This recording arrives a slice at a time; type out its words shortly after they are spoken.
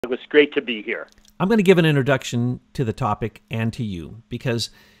It was great to be here. I'm going to give an introduction to the topic and to you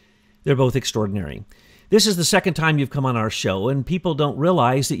because they're both extraordinary. This is the second time you've come on our show, and people don't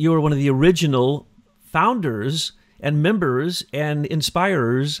realize that you are one of the original founders and members and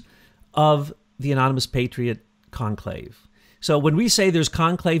inspirers of the Anonymous Patriot Conclave. So when we say there's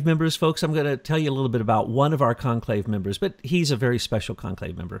conclave members, folks, I'm going to tell you a little bit about one of our conclave members, but he's a very special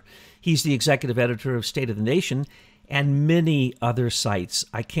conclave member. He's the executive editor of State of the Nation and many other sites.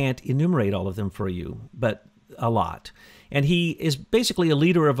 I can't enumerate all of them for you, but a lot. And he is basically a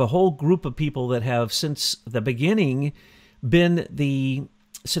leader of a whole group of people that have, since the beginning, been the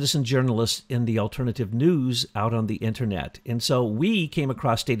citizen journalists in the alternative news out on the internet. And so we came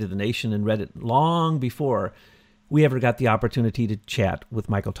across State of the Nation and read it long before we ever got the opportunity to chat with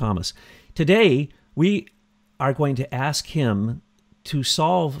Michael Thomas. Today, we are going to ask him to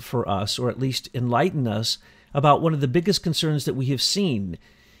solve for us, or at least enlighten us, about one of the biggest concerns that we have seen,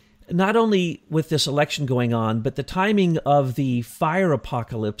 not only with this election going on, but the timing of the fire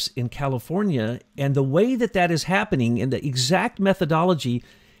apocalypse in California and the way that that is happening and the exact methodology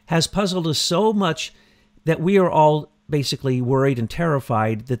has puzzled us so much that we are all basically worried and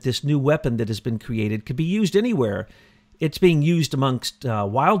terrified that this new weapon that has been created could be used anywhere. It's being used amongst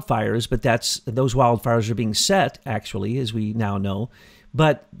wildfires, but those wildfires are being set, actually, as we now know.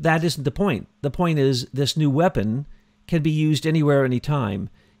 But that isn't the point. The point is this new weapon can be used anywhere, anytime.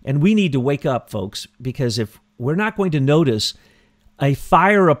 And we need to wake up, folks, because if we're not going to notice a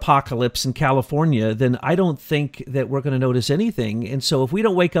fire apocalypse in California, then I don't think that we're going to notice anything. And so if we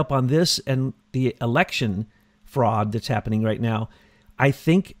don't wake up on this and the election fraud that's happening right now, I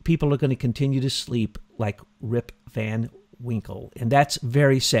think people are going to continue to sleep like Rip Van Winkle. And that's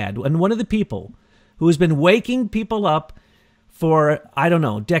very sad. And one of the people who has been waking people up for, I don't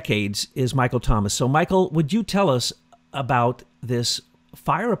know, decades is Michael Thomas. So, Michael, would you tell us about this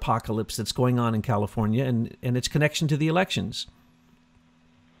fire apocalypse that's going on in California and its connection to the elections?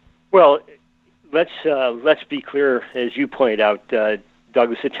 Well, let's be clear, as you pointed out,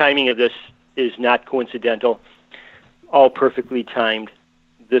 Douglas, the timing of this is not coincidental, all perfectly timed.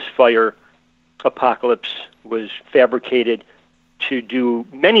 This fire apocalypse was fabricated to do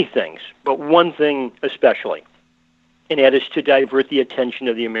many things, but one thing especially, and that is to divert the attention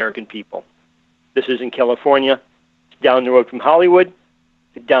of the American people. This is in California, down the road from Hollywood,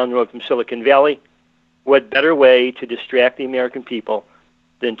 down the road from Silicon Valley. What better way to distract the American people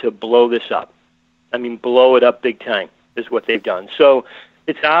than to blow this up? I mean, blow it up big time is what they've done. So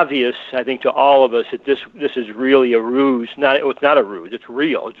it's obvious, I think, to all of us that this is really a ruse. It's not a ruse. It's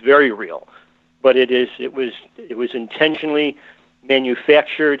real. It's very real. But it was intentionally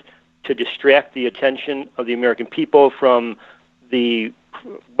manufactured to distract the attention of the American people from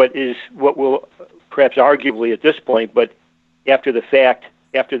what will perhaps arguably at this point, but after the fact,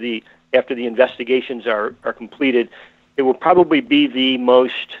 after the investigations are completed, it will probably be the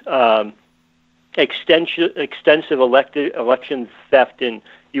most extensive election theft in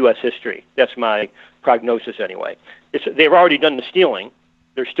U.S. history. That's my prognosis anyway. They've already done the stealing.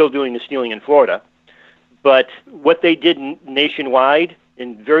 They're still doing the stealing in Florida. But what they did nationwide,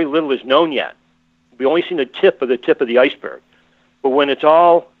 and very little is known yet. We've only seen the tip of the iceberg. But when it's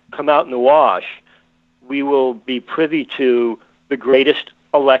all come out in the wash, we will be privy to the greatest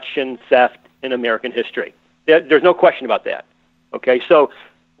election theft in American history. There's no question about that. Okay, so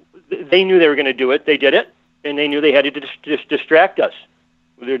they knew they were going to do it. They did it, and they knew they had to just distract us.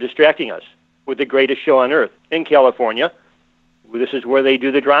 They're distracting us with the greatest show on earth in California. This is where they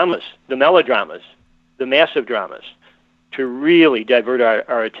do the dramas, the melodramas, the massive dramas, to really divert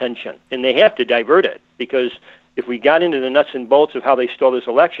our attention. And they have to divert it, because if we got into the nuts and bolts of how they stole this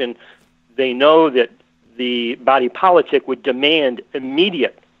election, they know that the body politic would demand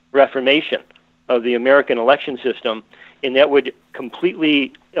immediate reformation of the American election system, and that would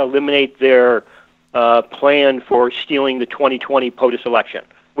completely eliminate their plan for stealing the 2020 POTUS election,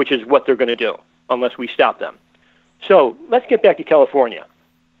 which is what they're going to do unless we stop them. So let's get back to California.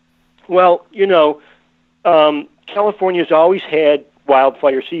 Well, California's always had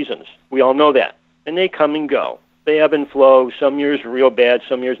wildfire seasons. We all know that. And they come and go. They ebb and flow. Some years real bad,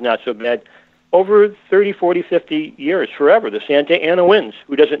 some years not so bad. Over 30, 40, 50 years, forever, the Santa Ana winds.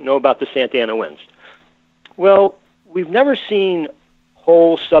 Who doesn't know about the Santa Ana winds? Well, we've never seen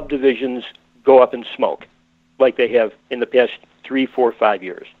whole subdivisions go up in smoke like they have in the past 3, 4, 5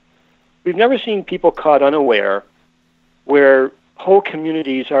 years. We've never seen people caught unaware where whole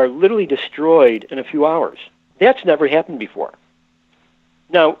communities are literally destroyed in a few hours. That's never happened before.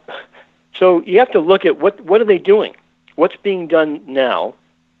 Now, so you have to look at what are they doing? What's being done now,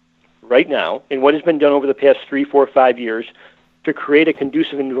 right now, and what has been done over the past 3, 4, 5 years to create a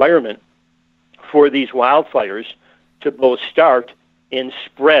conducive environment for these wildfires to both start and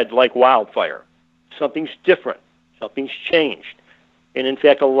spread like wildfire. Something's different. Something's changed. And in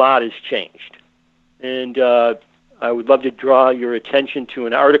fact, a lot has changed. And I would love to draw your attention to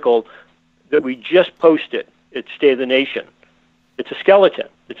an article that we just posted at State of the Nation. It's a skeleton.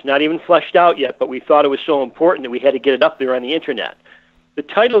 It's not even fleshed out yet, but we thought it was so important that we had to get it up there on the internet. The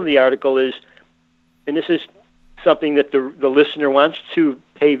title of the article is, and this is something that the listener wants to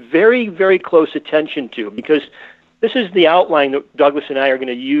pay very, very close attention to, because this is the outline that Douglas and I are going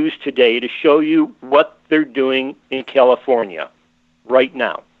to use today to show you what they're doing in California right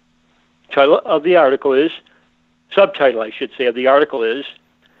now. Title of the article is, subtitle I should say of the article is,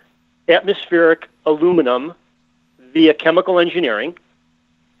 Atmospheric Aluminum via Chemical Engineering,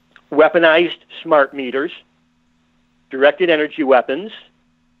 Weaponized Smart Meters, Directed Energy Weapons,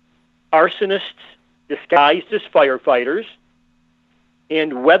 Arsonists disguised as firefighters,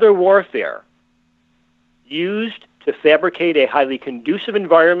 and weather warfare used to fabricate a highly conducive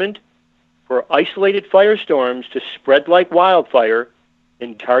environment for isolated firestorms to spread like wildfire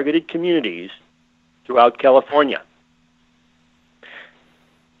in targeted communities throughout California.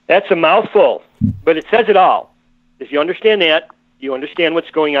 That's a mouthful, but it says it all. If you understand that, you understand what's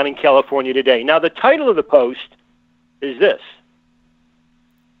going on in California today. Now, the title of the post is this.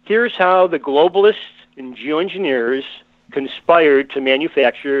 Here's how the globalists and geoengineers conspired to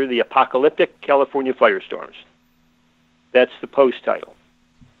manufacture the apocalyptic California firestorms. That's the post title.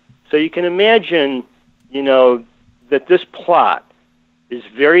 So you can imagine, that this plot is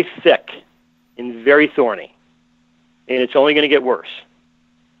very thick and very thorny, and it's only going to get worse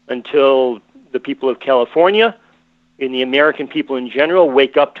until the people of California and the American people in general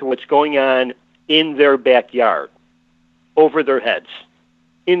wake up to what's going on in their backyard, over their heads,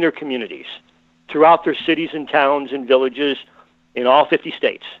 in their communities, throughout their cities and towns and villages in all 50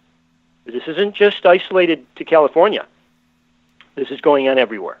 states. This isn't just isolated to California. This is going on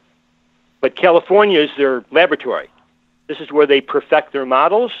everywhere. But California is their laboratory. This is where they perfect their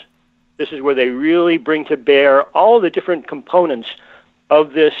models. This is where they really bring to bear all the different components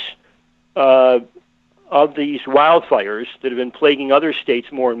of this, of these wildfires that have been plaguing other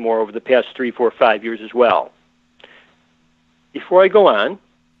states more and more over the past 3, 4, 5 years as well. Before I go on,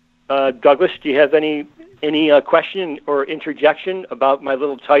 Douglas, do you have any question or interjection about my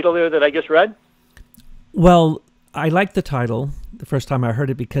little title there that I just read? Well, I liked the title the first time I heard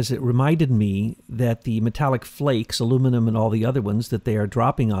it because it reminded me that the metallic flakes, aluminum and all the other ones that they are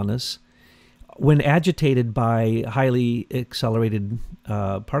dropping on us, when agitated by highly accelerated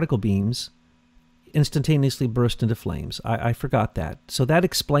particle beams, instantaneously burst into flames. I forgot that. So that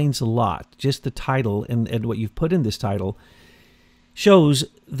explains a lot. Just the title and what you've put in this title shows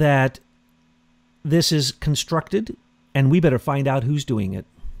that this is constructed, and we better find out who's doing it.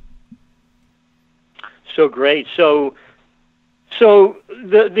 So great. So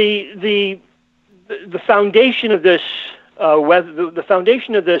the foundation of this the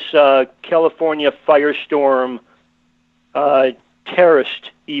foundation of this California firestorm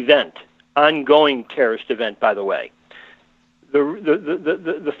terrorist event, ongoing terrorist event, by the way,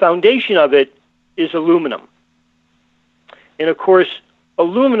 the foundation of it is aluminum. And of course,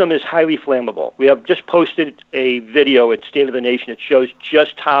 aluminum is highly flammable. We have just posted a video at State of the Nation that shows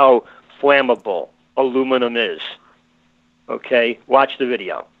just how flammable aluminum is. Okay, watch the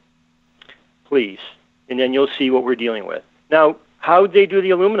video, please, and then you'll see what we're dealing with. Now, how did they do the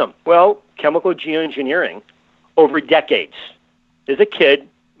aluminum? Well, chemical geoengineering over decades. As a kid,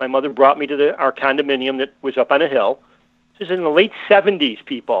 my mother brought me to our condominium that was up on a hill. This is in the late 70s,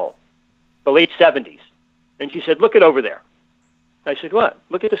 people, the late 70s. And she said, look it over there. I said, what?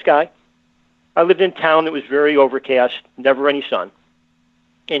 Look at the sky. I lived in a town that was very overcast, never any sun.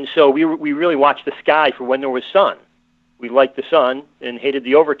 And so we really watched the sky for when there was sun. We liked the sun and hated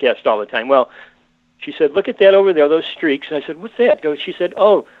the overcast all the time. Well, she said, look at that over there, those streaks. And I said, what's that? She said,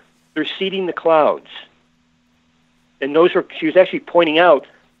 oh, they're seeding the clouds. And she was actually pointing out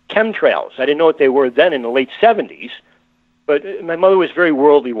chemtrails. I didn't know what they were then in the late 70s, but my mother was very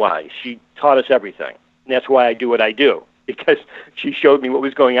worldly wise. She taught us everything. And that's why I do what I do, because she showed me what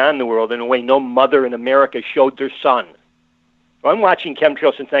was going on in the world in a way no mother in America showed their son. Well, I'm watching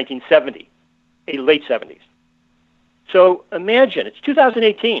chemtrails since 1970, late 70s. So imagine, it's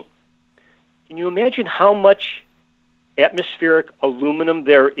 2018. Can you imagine how much atmospheric aluminum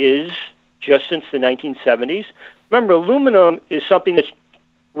there is just since the 1970s? Remember, aluminum is something that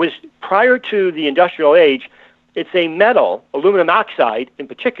was prior to the industrial age. It's a metal, aluminum oxide in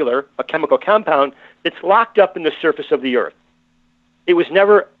particular, a chemical compound that's locked up in the surface of the earth. It was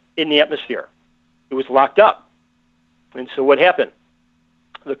never in the atmosphere. It was locked up. And so what happened?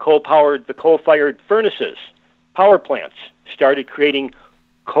 The coal-fired furnaces, power plants, started creating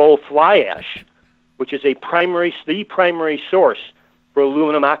coal fly ash, which is the primary source for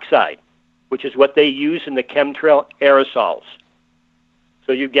aluminum oxide, which is what they use in the chemtrail aerosols.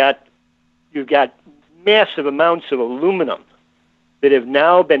 So you've got massive amounts of aluminum that have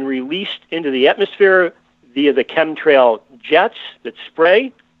now been released into the atmosphere via the chemtrail jets that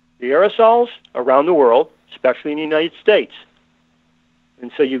spray the aerosols around the world, especially in the United States.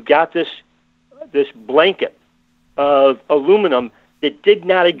 And so you've got this blanket of aluminum that did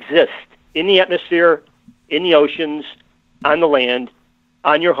not exist in the atmosphere, in the oceans, on the land,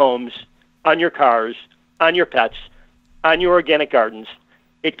 on your homes, on your cars, on your pets, on your organic gardens.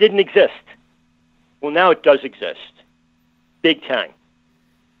 It didn't exist. Well, now it does exist. Big time.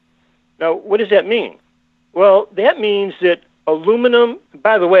 Now, what does that mean? Well, that means that aluminum,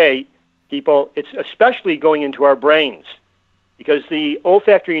 by the way, people, it's especially going into our brains because the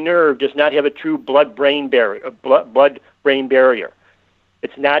olfactory nerve does not have a true blood-brain barrier.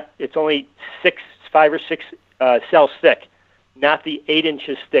 It's only 5 or 6 cells thick, not the 8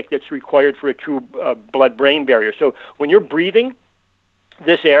 inches thick that's required for a true blood-brain barrier. So when you're breathing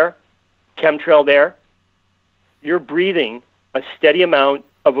this air, chemtrailed air, you're breathing a steady amount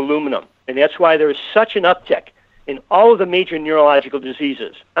of aluminum. And that's why there's such an uptick in all of the major neurological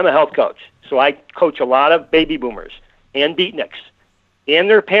diseases. I'm a health coach, so I coach a lot of baby boomers and beatniks and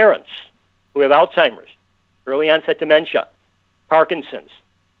their parents who have Alzheimer's, early onset dementia, Parkinson's,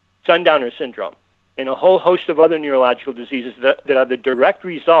 sundowner syndrome, and a whole host of other neurological diseases that are the direct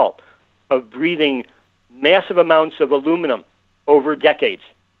result of breathing massive amounts of aluminum over decades.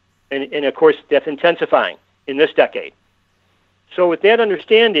 And of course, that's intensifying in this decade. So with that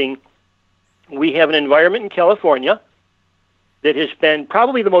understanding, we have an environment in California that has been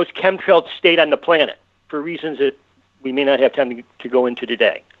probably the most chemtrailed state on the planet for reasons that we may not have time to go into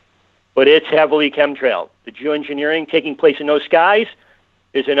today. But it's heavily chemtrailed. The geoengineering taking place in those skies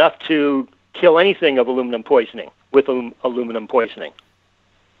is enough to kill anything of aluminum poisoning with aluminum poisoning.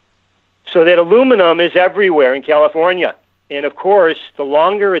 So that aluminum is everywhere in California. And of course, the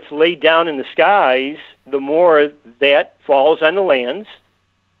longer it's laid down in the skies, the more that falls on the lands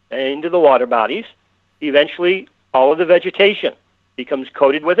and into the water bodies. Eventually, all of the vegetation becomes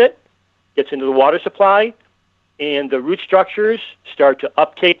coated with it, gets into the water supply, and the root structures start to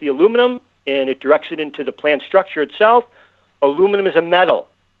uptake the aluminum, and it directs it into the plant structure itself. Aluminum is a metal.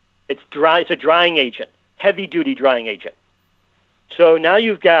 It's a drying agent, heavy-duty drying agent. So now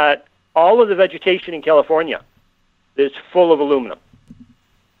you've got all of the vegetation in California that's full of aluminum,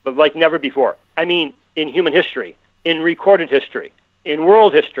 but like never before. I mean, in human history, in recorded history, in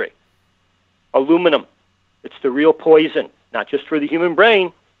world history. Aluminum, it's the real poison, not just for the human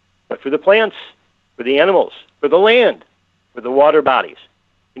brain, but for the plants, for the animals, for the land, for the water bodies.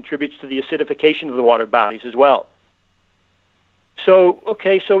 Contributes to the acidification of the water bodies as well. So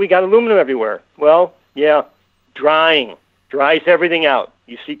we got aluminum everywhere. Well, yeah, dries everything out.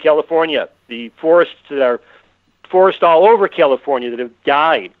 You see California, the forests that are forests all over California that have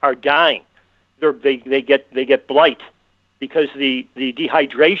died are dying. They get blight because the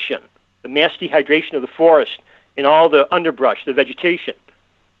dehydration, the mass dehydration of the forest and all the underbrush, the vegetation,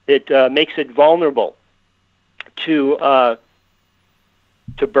 it makes it vulnerable to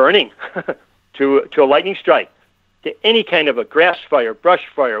burning, to a lightning strike, to any kind of a grass fire, brush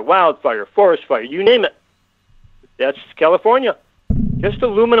fire, wildfire, forest fire, you name it. That's California. Just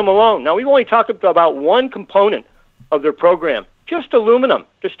aluminum alone. Now, we've only talked about one component of their program, just aluminum.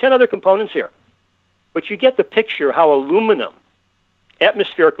 There's 10 other components here. But you get the picture how aluminum,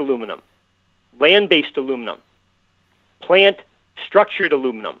 atmospheric aluminum, land-based aluminum, plant-structured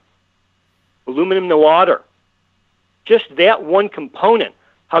aluminum, aluminum in the water, just that one component,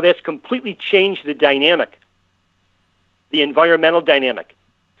 how that's completely changed the dynamic, the environmental dynamic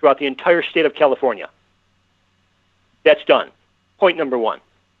throughout the entire state of California. That's done. Point number one.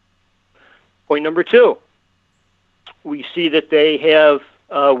 Point number two, we see that they have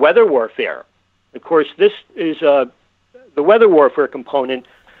weather warfare. Of course, this is the weather warfare component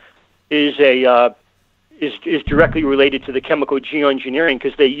is directly related to the chemical geoengineering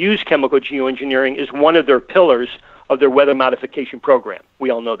because they use chemical geoengineering as one of their pillars of their weather modification program. We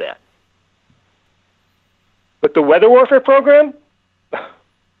all know that. But the weather warfare program,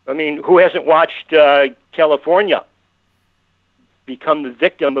 I mean, who hasn't watched California become the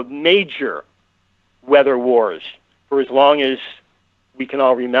victim of major weather wars for as long as we can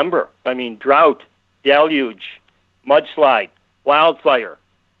all remember? I mean, drought, deluge, mudslide, wildfire,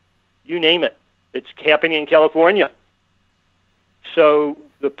 you name it. It's happening in California. So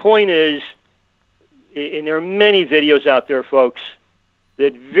the point is, and there are many videos out there, folks,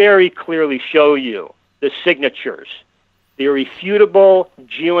 that very clearly show you the signatures, the irrefutable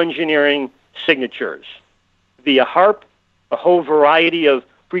geoengineering signatures via HARP, a whole variety of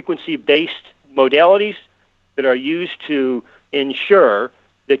frequency-based modalities that are used to ensure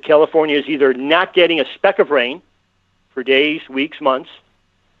that California is either not getting a speck of rain for days, weeks, months,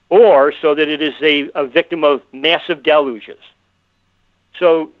 or so that it is a victim of massive deluges.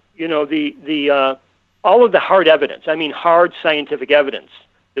 So, all of the hard evidence, hard scientific evidence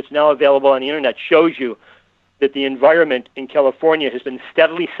that's now available on the internet shows you that the environment in California has been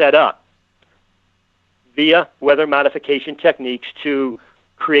steadily set up via weather modification techniques to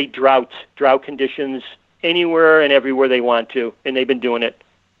create drought conditions anywhere and everywhere they want to, and they've been doing it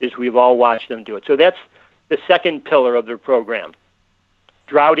as we've all watched them do it. So that's the second pillar of their program,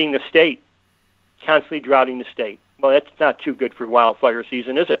 droughting the state, constantly droughting the state. Well, that's not too good for wildfire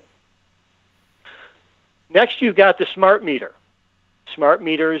season, is it? Next, you've got the smart meter. Smart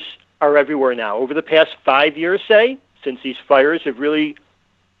meters are everywhere now. Over the past 5 years, say, since these fires have really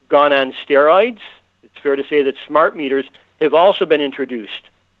gone on steroids, it's fair to say that smart meters have also been introduced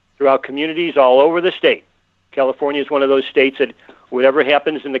throughout communities all over the state. California is one of those states that whatever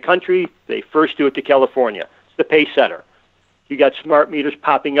happens in the country, they first do it to California. It's the pace setter. You got smart meters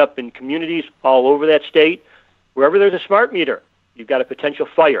popping up in communities all over that state. Wherever there's a smart meter, you've got a potential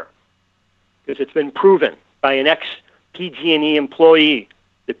fire, because it's been proven by an ex-PG&E employee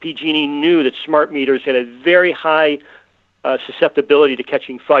that PG&E knew that smart meters had a very high susceptibility to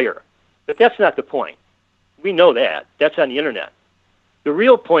catching fire. But that's not the point. We know that. That's on the internet. The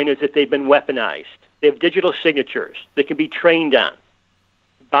real point is that they've been weaponized. They have digital signatures that can be trained on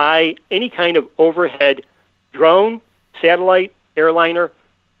by any kind of overhead drone, satellite, airliner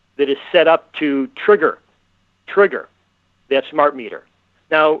that is set up to trigger that smart meter.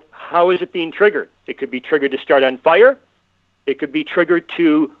 Now, how is it being triggered? It could be triggered to start on fire. It could be triggered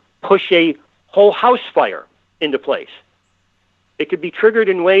to push a whole house fire into place. It could be triggered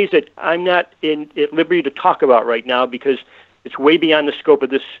in ways that I'm not at liberty to talk about right now because it's way beyond the scope of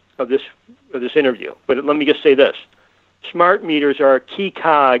this interview. But let me just say this. Smart meters are a key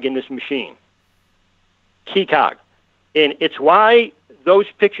cog in this machine. Key cog. And it's why those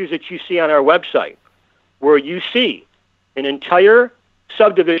pictures that you see on our website, where you see an entire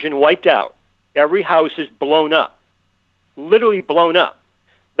subdivision wiped out, every house is blown up, literally blown up.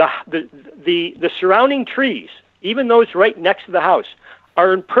 The surrounding trees, even those right next to the house,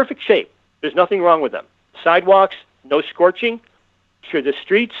 are in perfect shape. There's nothing wrong with them. Sidewalks, no scorching. Sure, the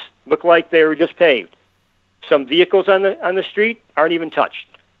streets look like they were just paved. Some vehicles on the street aren't even touched.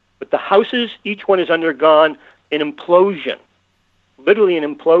 But the houses, each one has undergone an implosion, literally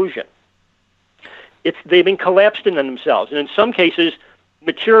an implosion. They've been collapsed in on themselves. And in some cases,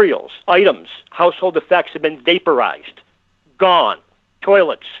 materials, items, household effects have been vaporized, gone.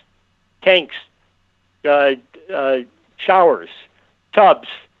 Toilets, tanks, showers, tubs,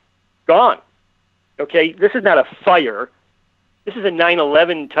 gone. Okay, this is not a fire. This is a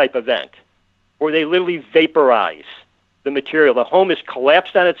 9/11 type event where they literally vaporize the material. The home is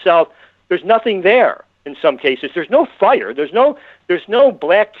collapsed on itself. There's nothing there in some cases. There's no fire. There's no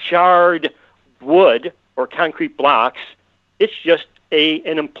black charred wood or concrete blocks. It's just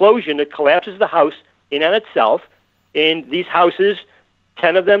an implosion that collapses the house in on itself. And these houses,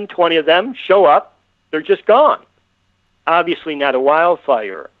 10 of them, 20 of them, show up. They're just gone. Obviously not a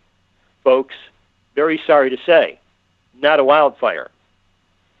wildfire, folks. Very sorry to say, not a wildfire.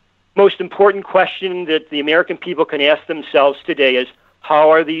 Most important question that the American people can ask themselves today is,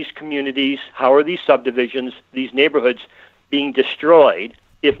 how are these communities, how are these subdivisions, these neighborhoods being destroyed,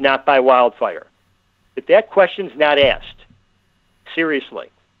 if not by wildfire? If that question's not asked seriously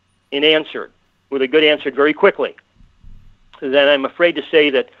and answered with a good answer very quickly, then I'm afraid to say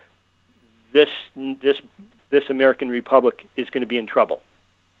that this American Republic is going to be in trouble.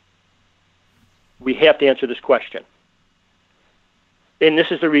 We have to answer this question. And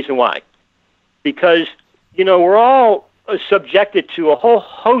this is the reason why. Because, we're all subjected to a whole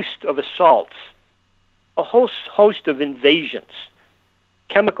host of assaults, a whole host of invasions,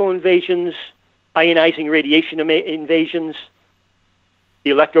 chemical invasions, ionizing radiation invasions,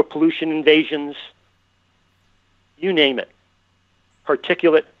 electropollution invasions, you name it,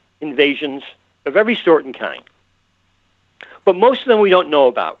 particulate invasions of every sort and kind. But most of them we don't know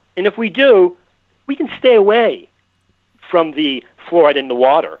about. And if we do, we can stay away from the fluoride in the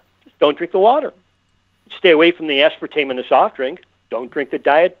water. Just don't drink the water. Stay away from the aspartame in the soft drink. Don't drink the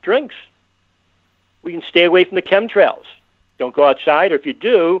diet drinks. We can stay away from the chemtrails. Don't go outside, or if you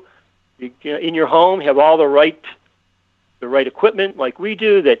do, in your home, have all the right equipment like we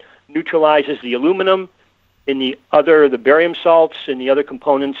do that neutralizes the aluminum in the barium salts and the other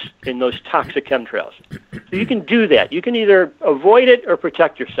components in those toxic chemtrails. So you can do that. You can either avoid it or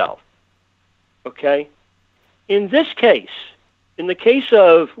protect yourself. Okay? In this case, in the case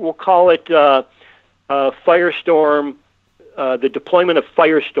of, we'll call it Firestorm, the deployment of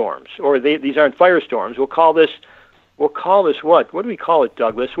firestorms, or these aren't firestorms. We'll call this what? What do we call it,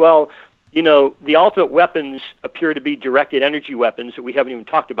 Douglas? Well, the ultimate weapons appear to be directed energy weapons that we haven't even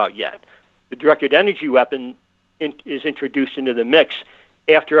talked about yet. The directed energy weapon is introduced into the mix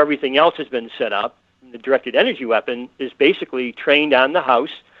after everything else has been set up. The directed energy weapon is basically trained on the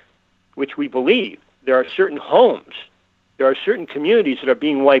house, which we believe there are certain homes, there are certain communities that are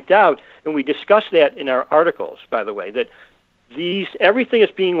being wiped out, and we discuss that in our articles, by the way, that everything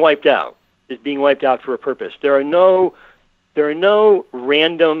that's being wiped out is being wiped out for a purpose. There are no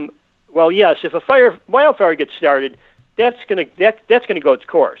random. Well, yes, if a wildfire gets started, that's going to go its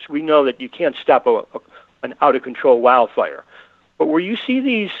course. We know that you can't stop an out of control wildfire. But where you see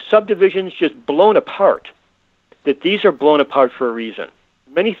these subdivisions just blown apart, that these are blown apart for a reason.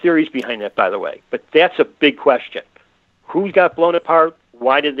 Many theories behind that, by the way, but that's a big question. Who got blown apart?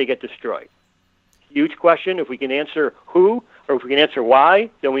 Why did they get destroyed? Huge question. If we can answer who, or if we can answer why,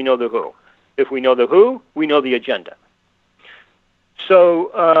 then we know the who. If we know the who, we know the agenda.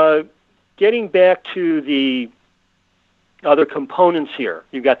 So getting back to the other components here,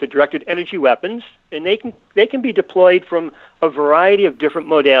 you've got the directed energy weapons, and they can be deployed from a variety of different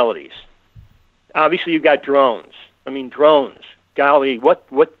modalities. Obviously, you've got drones. I mean, drones. Golly, what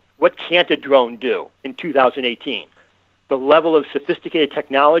can't a drone do in 2018? The level of sophisticated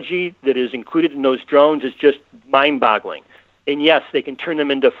technology that is included in those drones is just mind-boggling. And yes, they can turn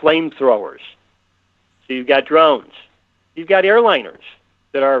them into flamethrowers. So you've got drones. You've got airliners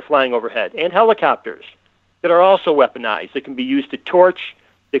that are flying overhead, and helicopters that are also weaponized. That can be used to torch.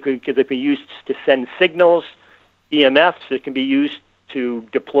 They can be used to send signals, EMFs. That can be used to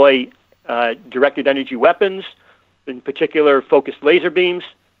deploy directed energy weapons, in particular focused laser beams.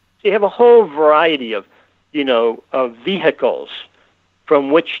 So you have a whole variety of vehicles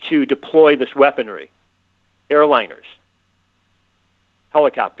from which to deploy this weaponry. Airliners,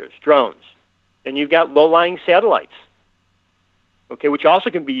 helicopters, drones. And you've got low-lying satellites, okay, which also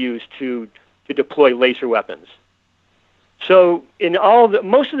can be used to deploy laser weapons. So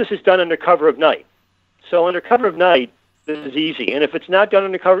most of this is done under cover of night. So under cover of night, this is easy. And if it's not done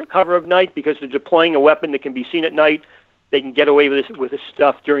under cover of night because they're deploying a weapon that can be seen at night, they can get away with this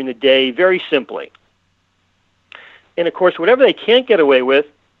stuff during the day very simply. And, of course, whatever they can't get away with,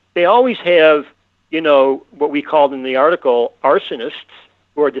 they always have, what we called in the article, arsonists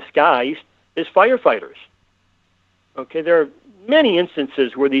who are disguised as firefighters. Okay, there are many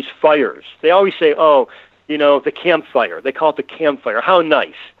instances where these fires, they always say, the campfire. They call it the campfire. How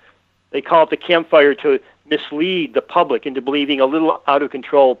nice. They call it the campfire to mislead the public into believing a little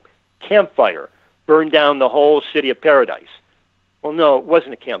out-of-control campfire burned down the whole city of Paradise. Well, no, it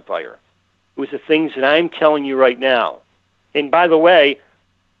wasn't a campfire. It was the things that I'm telling you right now. And by the way,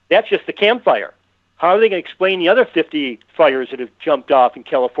 that's just the campfire. How are they going to explain the other 50 fires that have jumped off in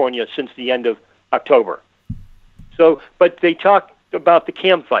California since the end of October? But they talked about the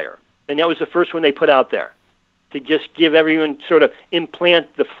campfire, and that was the first one they put out there to just give everyone sort of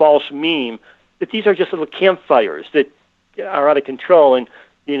implant the false meme that these are just little campfires that are out of control and,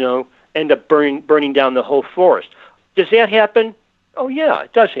 end up burning down the whole forest. Does that happen? Oh, yeah,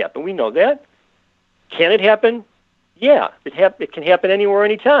 it does happen. We know that. Can it happen? Yeah, it can happen anywhere,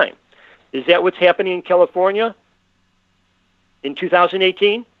 anytime. Is that what's happening in California in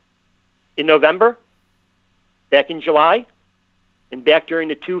 2018? In November? Back in July? And back during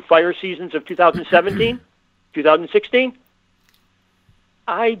the 2 fire seasons of 2017? 2016?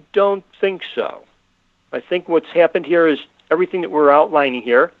 I don't think so. I think what's happened here is everything that we're outlining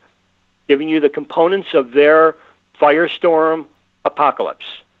here, giving you the components of their firestorm apocalypse.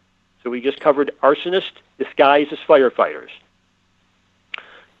 So we just covered arsonists disguised as firefighters.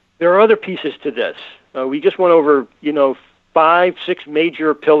 There are other pieces to this. We just went over, 5, 6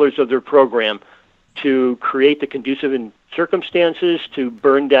 major pillars of their program to create the conducive circumstances to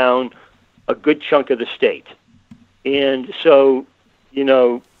burn down a good chunk of the state. And so,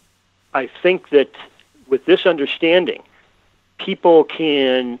 I think that with this understanding, people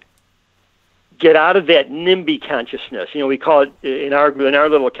can get out of that NIMBY consciousness. We call it in our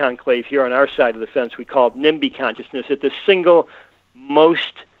little conclave here on our side of the fence, we call it NIMBY consciousness, that the single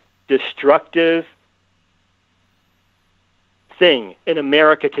most destructive thing in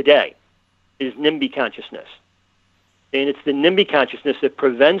America today is NIMBY consciousness. And it's the NIMBY consciousness that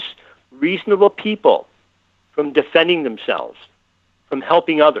prevents reasonable people from defending themselves, from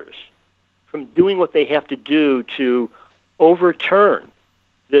helping others, from doing what they have to do to overturn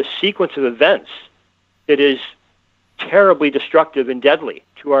this sequence of events that is terribly destructive and deadly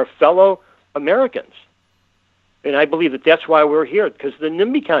to our fellow Americans. And I believe that that's why we're here, because the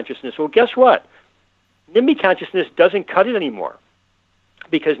NIMBY consciousness. Well, guess what? NIMBY consciousness doesn't cut it anymore,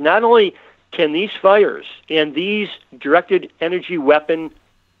 because not only can these fires and these directed energy weapon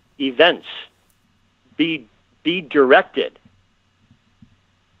events be directed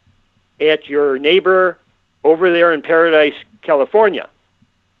at your neighbor over there in Paradise, California.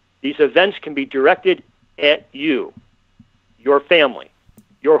 These events can be directed at you, your family,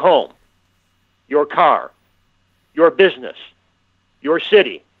 your home, your car, your business, your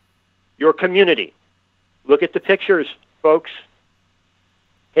city, your community. Look at the pictures, folks.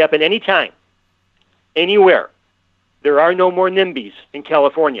 Happen anytime, anywhere. There are no more NIMBYs in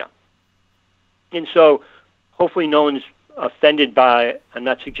California. And so hopefully no one's offended by, I'm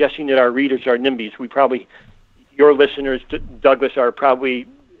not suggesting that our readers are NIMBYs. We probably, your listeners, Douglas, are probably,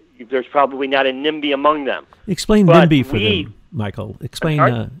 there's probably not a NIMBY among them. Explain NIMBY for them, Michael.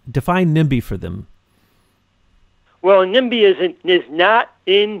 Define NIMBY for them. Well, a NIMBY is not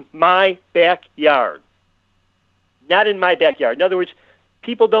in my backyard. Not in my backyard. In other words,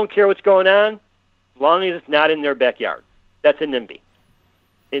 people don't care what's going on as long as it's not in their backyard. That's a NIMBY.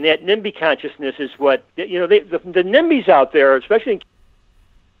 And that NIMBY consciousness is what, the NIMBYs out there, especially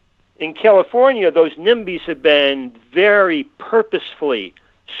in California, those NIMBYs have been very purposefully,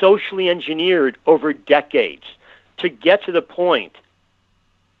 socially engineered over decades to get to the point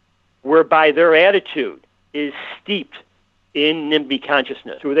whereby their attitude is steeped in NIMBY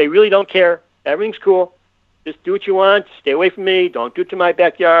consciousness, where they really don't care. Everything's cool. Just do what you want. Stay away from me. Don't do it to my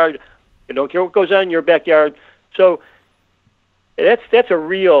backyard. I don't care what goes on in your backyard. So that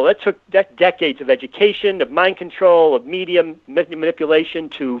took decades of education, of mind control, of media manipulation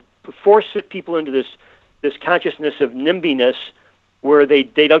to force people into this consciousness of NIMByness, where they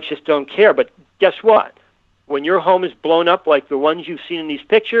don't care. But guess what? When your home is blown up like the ones you've seen in these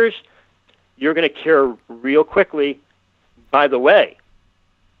pictures, you're going to care real quickly. By the way,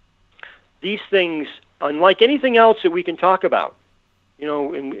 these things, unlike anything else that we can talk about,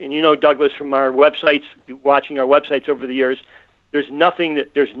 and Douglas, from our websites, watching our websites over the years, there's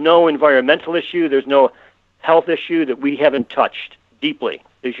no environmental issue, there's no health issue that we haven't touched deeply,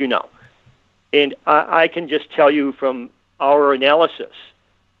 as you know. And I can just tell you from our analysis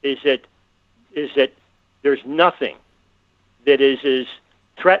is that there's nothing that is as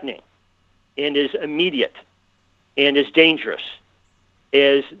threatening and is immediate and is dangerous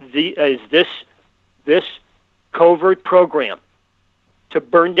as this covert program to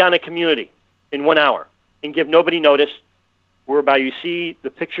burn down a community in 1 hour and give nobody notice, whereby you see the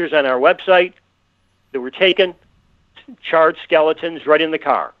pictures on our website that were taken, charred skeletons right in the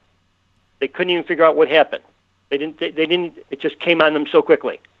car. They couldn't even figure out what happened. They didn't. It just came on them so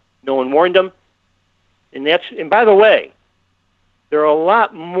quickly. No one warned them. And by the way, there are a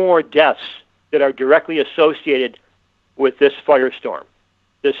lot more deaths that are directly associated with this firestorm,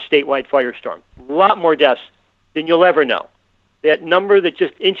 this statewide firestorm. A lot more deaths than you'll ever know. That number that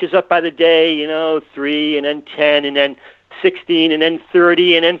just inches up by the day, 3 and then 10 and then 16 and then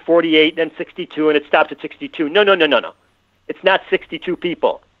 30 and then 48 and then 62 and it stops at 62. No. It's not 62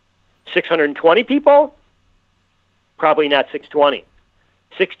 people. 620 people? Probably not 620.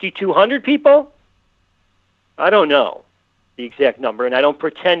 6,200 people? I don't know the exact number, and I don't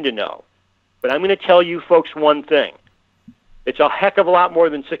pretend to know. But I'm going to tell you folks one thing. It's a heck of a lot more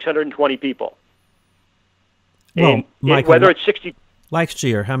than 620 people. Well, Michael, whether it's 60... Last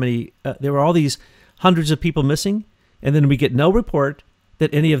year, how many... there were all these hundreds of people missing, and then we get no report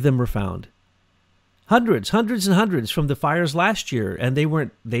that any of them were found. Hundreds and hundreds from the fires last year, and they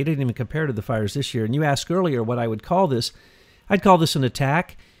didn't even compare to the fires this year. And you asked earlier what I would call this. I'd call this an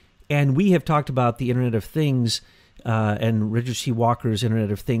attack, and we have talked about the Internet of Things and Richard C. Walker's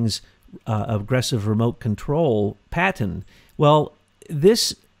Internet of Things aggressive remote control patent. Well,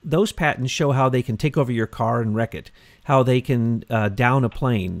 those patents show how they can take over your car and wreck it, how they can down a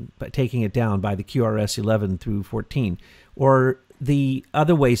plane by taking it down by the QRS 11 through 14, or the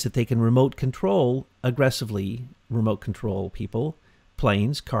other ways that they can aggressively remote control people,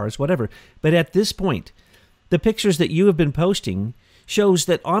 planes, cars, whatever. But at this point, the pictures that you have been posting shows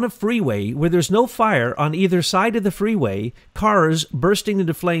that on a freeway where there's no fire on either side of the freeway, cars bursting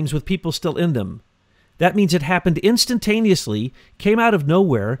into flames with people still in them. That means it happened instantaneously, came out of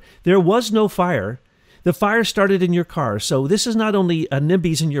nowhere. There was no fire. The fire started in your car. So this is not only a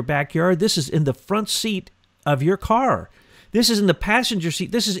NIMBYs in your backyard, this is in the front seat of your car. This is in the passenger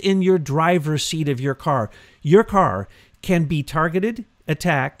seat. This is in your driver's seat of your car. Your car can be targeted,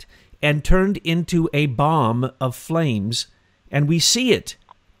 attacked, and turned into a bomb of flames, and we see it,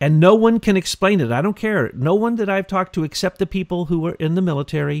 and no one can explain it. I don't care. No one that I've talked to, except the people who were in the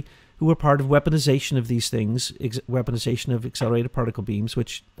military, who were part of weaponization of these things, weaponization of accelerated particle beams,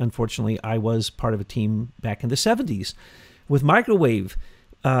 which unfortunately I was part of a team back in the 70s with microwave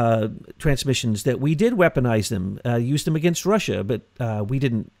transmissions that we did weaponize them, use them against Russia, but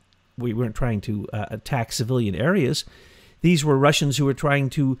we weren't trying to attack civilian areas. These were Russians who were trying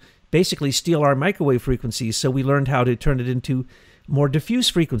to basically steal our microwave frequencies, so we learned how to turn it into more diffuse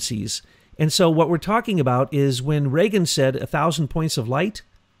frequencies. And so what we're talking about is when Reagan said 1,000 points of light,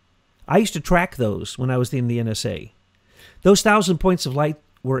 I used to track those when I was in the NSA. Those 1,000 points of light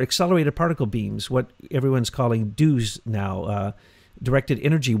were accelerated particle beams, what everyone's calling DEWs now, directed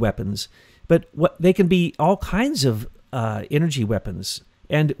energy weapons. But they can be all kinds of energy weapons.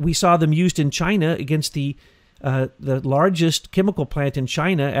 And we saw them used in China against the largest chemical plant in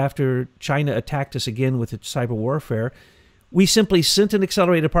China after China attacked us again with its cyber warfare. We simply sent an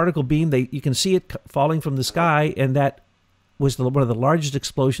accelerated particle beam. You can see it falling from the sky, and that was one of the largest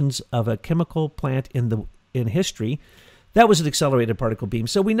explosions of a chemical plant in history. That was an accelerated particle beam.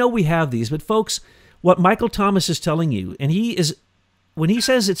 So we know we have these. But folks, what Michael Thomas is telling you, and when he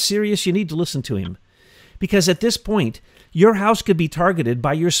says it's serious, you need to listen to him. Because at this point, your house could be targeted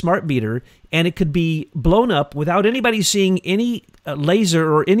by your smart meter, and it could be blown up without anybody seeing any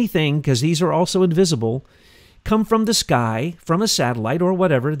laser or anything, because these are also invisible, come from the sky, from a satellite or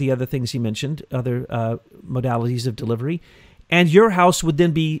whatever, the other things he mentioned, other modalities of delivery, and your house would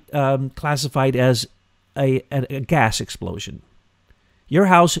then be classified as a gas explosion. Your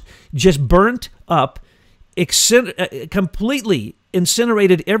house just burnt up, completely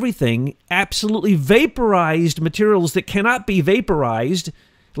incinerated everything, absolutely vaporized materials that cannot be vaporized,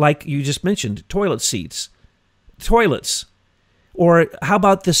 like you just mentioned, toilet seats, toilets. Or how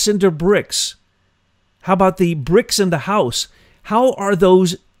about the cinder bricks? How about the bricks in the house? How are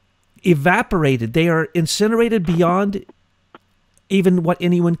those evaporated? They are incinerated beyond even what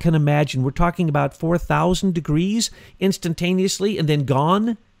anyone can imagine. We're talking about 4,000 degrees instantaneously and then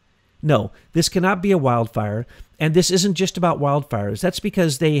gone. No, this cannot be a wildfire. And this isn't just about wildfires. That's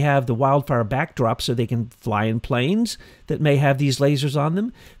because they have the wildfire backdrop, so they can fly in planes that may have these lasers on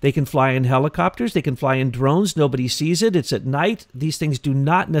them. They can fly in helicopters. They can fly in drones. Nobody sees it. It's at night. These things do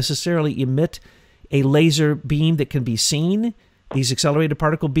not necessarily emit a laser beam that can be seen. These accelerated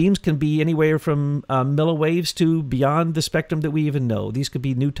particle beams can be anywhere from milliwaves to beyond the spectrum that we even know. These could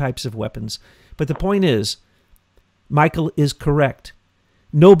be new types of weapons. But the point is, Michael is correct.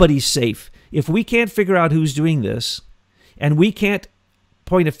 Nobody's safe. If we can't figure out who's doing this, and we can't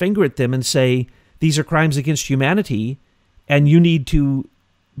point a finger at them and say, these are crimes against humanity, and you need to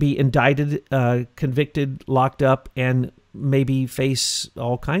be indicted, convicted, locked up, and maybe face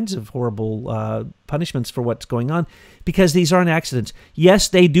all kinds of horrible punishments for what's going on, because these aren't accidents. Yes,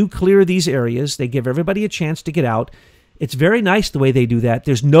 they do clear these areas. They give everybody a chance to get out. It's very nice the way they do that.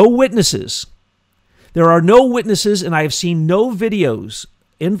 There's no witnesses. There are no witnesses, and I have seen no videos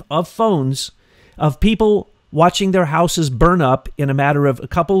of phones of people watching their houses burn up in a matter of a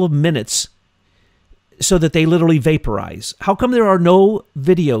couple of minutes so that they literally vaporize. How come there are no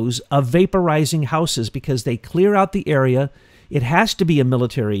videos of vaporizing houses? Because they clear out the area. It has to be a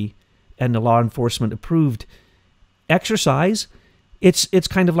military and a law enforcement approved exercise. It's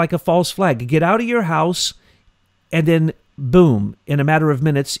kind of like a false flag. Get out of your house, and then boom, in a matter of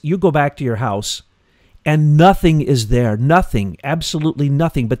minutes, you go back to your house. And nothing is there, nothing, absolutely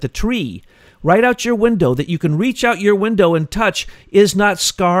nothing. But the tree right out your window that you can reach out your window and touch is not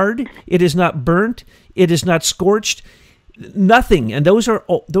scarred, it is not burnt, it is not scorched, nothing. And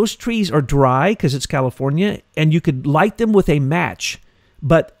those trees are dry because it's California, and you could light them with a match.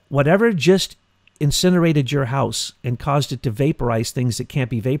 But whatever just incinerated your house and caused it to vaporize things that can't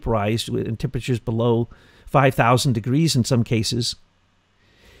be vaporized in temperatures below 5,000 degrees in some cases,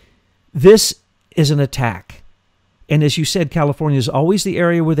 this is an attack. And as you said, California is always the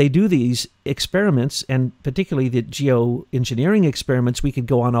area where they do these experiments, and particularly the geoengineering experiments. We could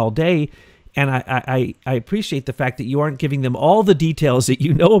go on all day, and I appreciate the fact that you aren't giving them all the details that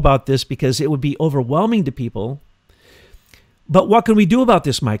you know about this, because it would be overwhelming to people. But what can we do about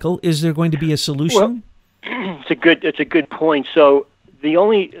this, Michael? Is there going to be a solution? Well, it's a good point. So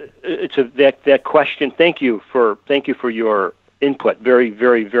that question. Thank you for your input. Very,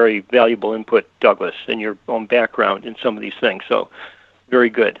 very, very valuable input, Douglas, and your own background in some of these things. So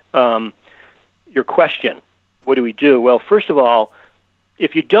very good. Your question, what do we do? Well, first of all,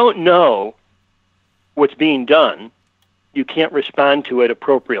 if you don't know what's being done, you can't respond to it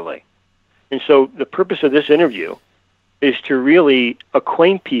appropriately. And so the purpose of this interview is to really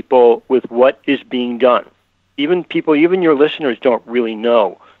acquaint people with what is being done. Even your listeners don't really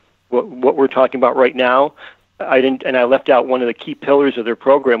know what we're talking about right now. I left out one of the key pillars of their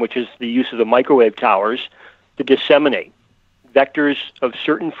program, which is the use of the microwave towers to disseminate vectors of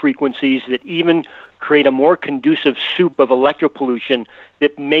certain frequencies that even create a more conducive soup of electropollution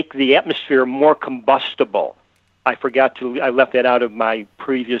that make the atmosphere more combustible. I left that out of my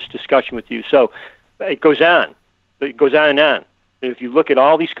previous discussion with you. So it goes on. It goes on and on. And if you look at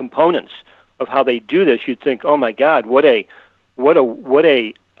all these components of how they do this, you'd think, oh my God, what an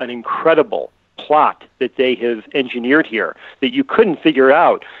incredible plot that they have engineered here that you couldn't figure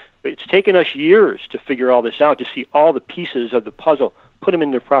out. It's taken us years to figure all this out, to see all the pieces of the puzzle, put them in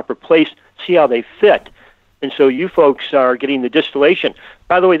their proper place, see how they fit. And so you folks are getting the distillation.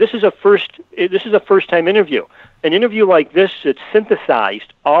 By the way, this is a first-time interview. An interview like this, it's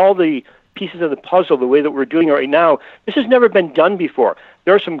synthesized all the pieces of the puzzle the way that we're doing it right now. This has never been done before.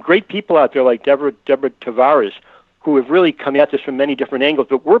 There are some great people out there like Deborah Tavares who have really come at this from many different angles,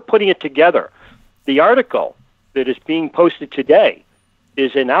 but we're putting it together. The article that is being posted today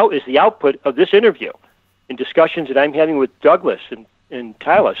is the output of this interview and discussions that I'm having with Douglas and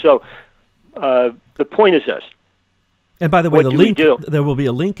Tyler. So the point is this. And by the way, there will be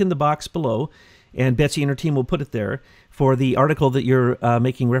a link in the box below, and Betsy and her team will put it there for the article that you're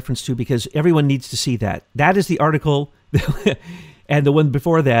making reference to, because everyone needs to see that. That is the article, and the one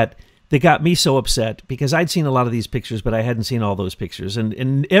before that got me so upset, because I'd seen a lot of these pictures, but I hadn't seen all those pictures.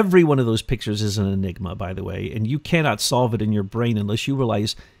 And every one of those pictures is an enigma, by the way, and you cannot solve it in your brain unless you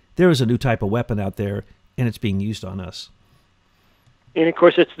realize there is a new type of weapon out there, and it's being used on us. And of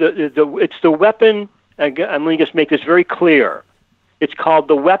course, it's the weapon. I'm going to just make this very clear. It's called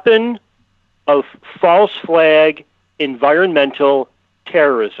the weapon of false flag environmental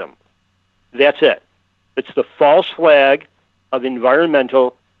terrorism. That's it. It's the false flag of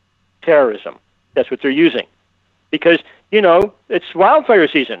environmental terrorism. That's what they're using. Because, it's wildfire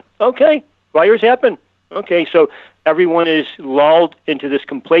season. Okay, fires happen. Okay, so everyone is lulled into this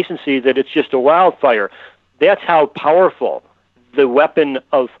complacency that it's just a wildfire. That's how powerful the weapon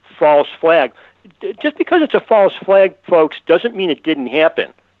of false flag. Just because it's a false flag, folks, doesn't mean it didn't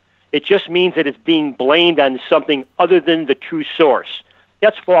happen. It just means that it's being blamed on something other than the true source.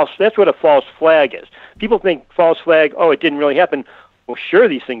 That's false. That's what a false flag is. People think false flag, it didn't really happen. Well, sure,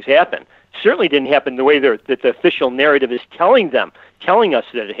 these things happen. Certainly didn't happen the way that the official narrative is telling us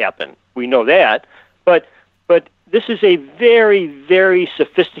that it happened. We know that. But this is a very, very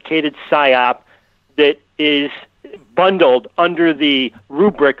sophisticated psyop that is bundled under the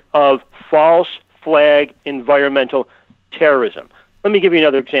rubric of false flag environmental terrorism. Let me give you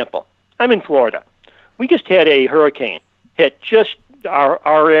another example. I'm in Florida. We just had a hurricane hit just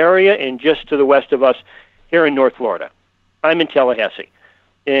our area and just to the west of us here in North Florida. I'm in Tallahassee.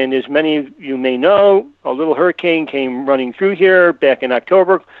 And as many of you may know, a little hurricane came running through here back in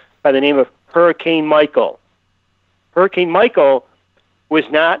October by the name of Hurricane Michael. Hurricane Michael was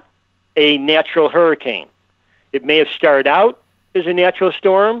not a natural hurricane. It may have started out as a natural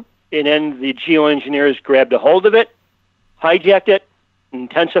storm, and then the geoengineers grabbed a hold of it, hijacked it,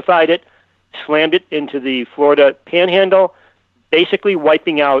 intensified it, slammed it into the Florida panhandle, basically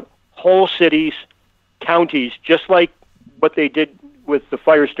wiping out whole cities, counties, just like what they did with the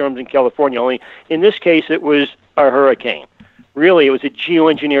firestorms in California. Only in this case, it was a hurricane. Really, it was a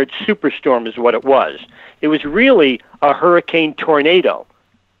geoengineered superstorm is what it was. It was really a hurricane tornado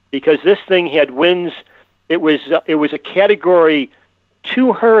because this thing had winds. It was a Category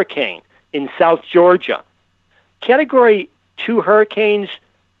 2 hurricane in South Georgia. Category 2 hurricanes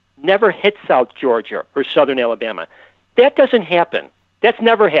never hit South Georgia or southern Alabama. That doesn't happen. That's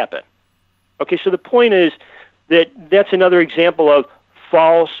never happened. Okay, so the point is that's another example of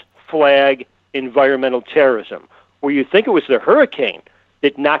false flag environmental terrorism, where you think it was the hurricane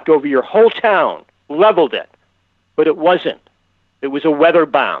that knocked over your whole town, leveled it, but it wasn't. It was a weather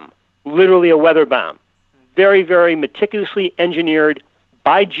bomb, literally a weather bomb, very, very meticulously engineered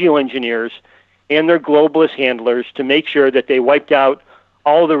by geoengineers and their globalist handlers to make sure that they wiped out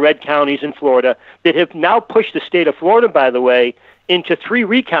all the red counties in Florida that have now pushed the state of Florida, by the way, into 3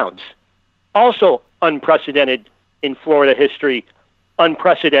 recounts. Also unprecedented in Florida history,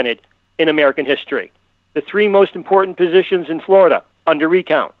 unprecedented in American history. The 3 most important positions in Florida under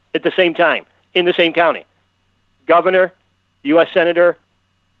recount at the same time in the same county. Governor, U.S. Senator,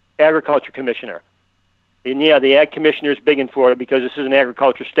 Agriculture Commissioner. And yeah, the Ag Commissioner is big in Florida because this is an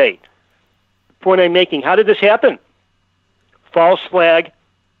agriculture state. The point I'm making, how did this happen? False flag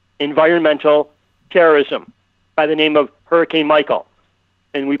environmental terrorism by the name of Hurricane Michael.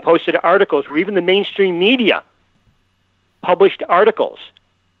 And we posted articles where even the mainstream media published articles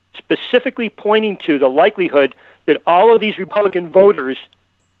specifically pointing to the likelihood that all of these Republican voters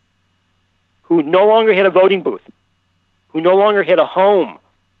who no longer had a voting booth, who no longer had a home,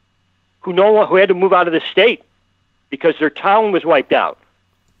 who had to move out of the state because their town was wiped out,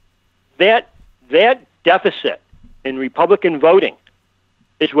 that deficit in Republican voting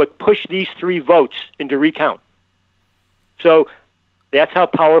is what pushed these 3 votes into recount. So that's how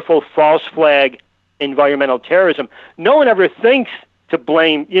powerful false flag environmental terrorism. No one ever thinks to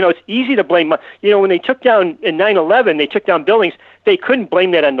blame, it's easy to blame, when they took down, in 9/11, they took down buildings, they couldn't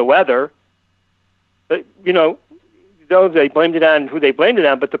blame that on the weather. But, though they blamed it on who they blamed it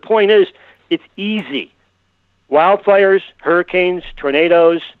on, but the point is, it's easy. Wildfires, hurricanes,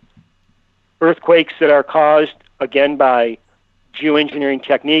 tornadoes, earthquakes that are caused, again, by geoengineering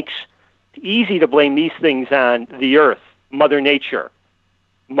techniques, it's easy to blame these things on the earth, Mother Nature,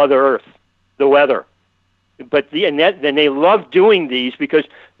 Mother Earth, the weather. But then they love doing these because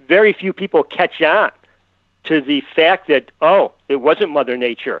very few people catch on to the fact that, it wasn't Mother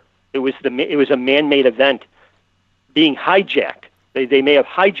Nature. It was a man-made event being hijacked. They may have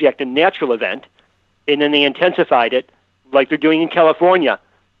hijacked a natural event, and then they intensified it, like they're doing in California,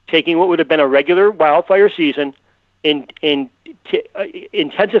 taking what would have been a regular wildfire season and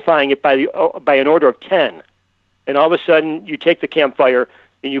intensifying it by an order of 10. And all of a sudden, you take the campfire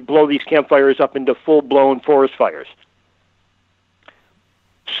and you blow these campfires up into full-blown forest fires.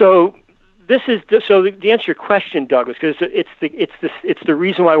 So to answer your question, Douglas, because it's the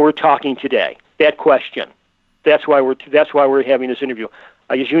reason why we're talking today. That question. That's why we're having this interview.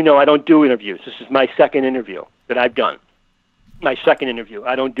 As you know, I don't do interviews. This is my second interview that I've done. My second interview.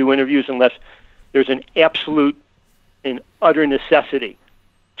 I don't do interviews unless there's an absolute and utter necessity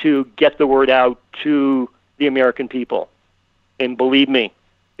to get the word out to the American people. And believe me,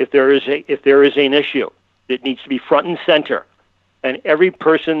 if there is an issue that needs to be front and center, and in every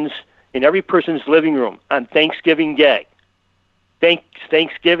person's living room on Thanksgiving Day,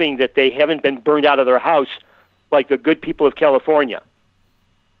 Thanksgiving that they haven't been burned out of their house like the good people of California.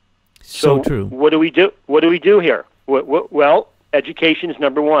 So true. What do we do? What do we do here? Well, education is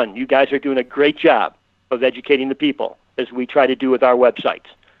number one. You guys are doing a great job of educating the people, as we try to do with our websites.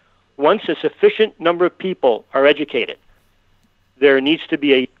 Once a sufficient number of people are educated, there needs to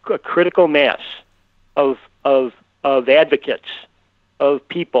be a critical mass of advocates, of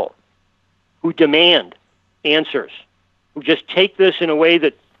people who demand answers, who just take this in a way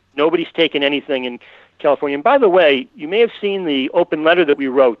that nobody's taken anything in California. And by the way, you may have seen the open letter that we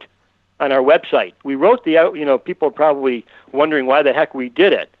wrote on our website. We wrote people are probably wondering why the heck we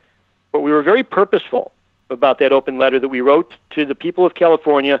did it, but we were very purposeful about that open letter that we wrote to the people of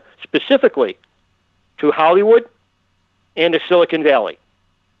California, specifically to Hollywood and to Silicon Valley,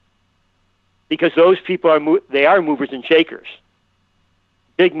 because those people are movers and shakers,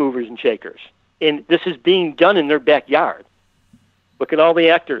 big movers and shakers, and this is being done in their backyard. Look at all the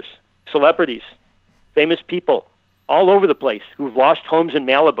actors, celebrities, famous people all over the place who've lost homes in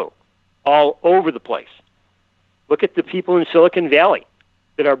Malibu, all over the place. Look at the people in Silicon Valley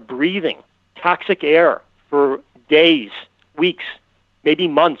that are breathing toxic air for days, weeks, maybe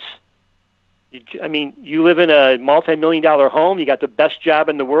months. You live in a multi-million-dollar home, you got the best job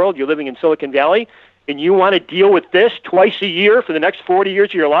in the world, you're living in Silicon Valley, and you want to deal with this twice a year for the next 40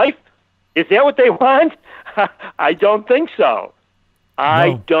 years of your life? Is that what they want? I don't think so.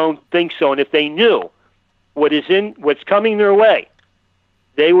 I don't think so. And if they knew what's coming their way,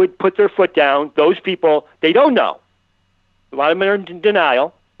 they would put their foot down. Those people, they don't know. A lot of them are in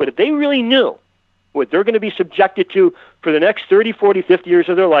denial. But if they really knew what they're going to be subjected to for the next 30, 40, 50 years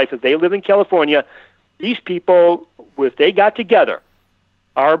of their life, if they live in California, these people, if they got together,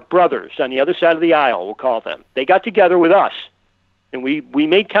 our brothers on the other side of the aisle, we'll call them, they got together with us, and we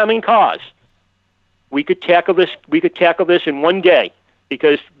made common cause. We could tackle this in one day,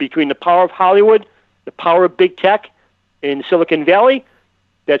 because between the power of Hollywood, the power of big tech in Silicon Valley,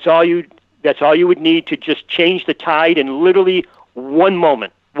 that's all you would need to just change the tide in literally one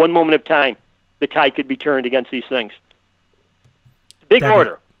moment of time. The tide could be turned against these things. Big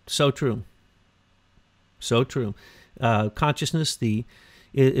order. So true. So true. Consciousness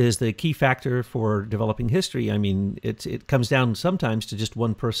is the key factor for developing history. It comes down sometimes to just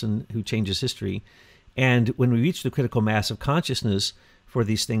one person who changes history. And when we reach the critical mass of consciousness for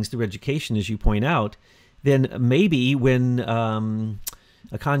these things through education, as you point out, then maybe when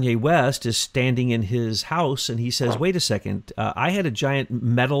Kanye West is standing in his house and he says, wait a second, I had a giant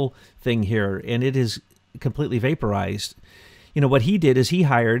metal thing here and it is completely vaporized. What he did is he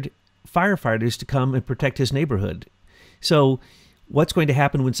hired firefighters to come and protect his neighborhood. So what's going to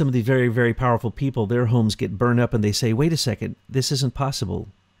happen when some of the very, very powerful people, their homes get burned up and they say, wait a second, this isn't possible.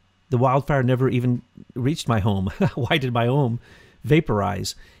 The wildfire never even reached my home. Why did my home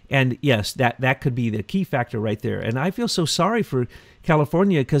vaporize? And yes, that could be the key factor right there. And I feel so sorry for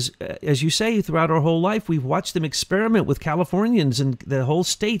California because, as you say, throughout our whole life, we've watched them experiment with Californians and the whole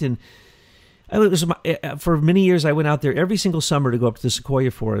state. And for many years, I went out there every single summer to go up to the Sequoia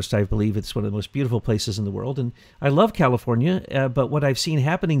Forest. I believe it's one of the most beautiful places in the world. And I love California, but what I've seen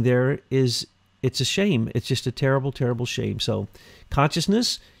happening there is it's a shame. It's just a terrible, terrible shame. So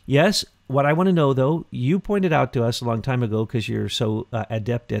consciousness, yes. What I want to know, though, you pointed out to us a long time ago, because you're so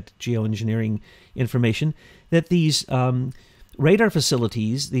adept at geoengineering information, that these radar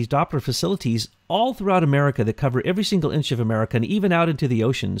facilities, these Doppler facilities, all throughout America that cover every single inch of America and even out into the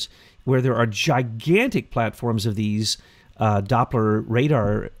oceans, where there are gigantic platforms of these Doppler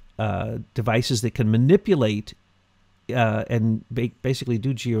radar devices that can manipulate and basically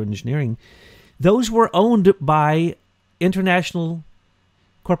do geoengineering, those were owned by international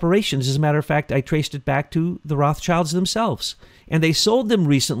corporations. As a matter of fact, I traced it back to the Rothschilds themselves. And they sold them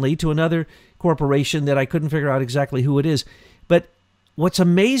recently to another corporation that I couldn't figure out exactly who it is. But what's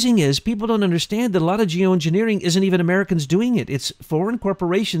amazing is people don't understand that a lot of geoengineering isn't even Americans doing it. It's foreign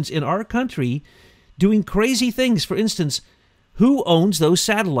corporations in our country doing crazy things. For instance, who owns those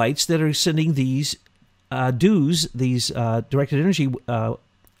satellites that are sending these these directed energy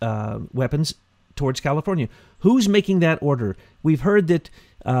weapons towards California? Who's making that order? We've heard that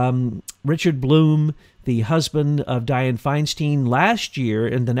Richard Bloom, the husband of Dianne Feinstein, last year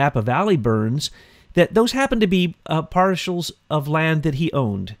in the Napa Valley burns, that those happened to be parcels of land that he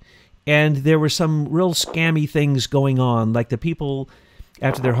owned. And there were some real scammy things going on, like the people,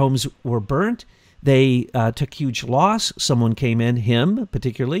 after their homes were burnt, they took huge loss. Someone came in, him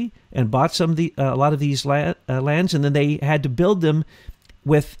particularly, and bought a lot of these lands, and then they had to build them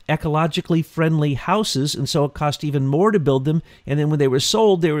with ecologically friendly houses, and so it cost even more to build them. And then when they were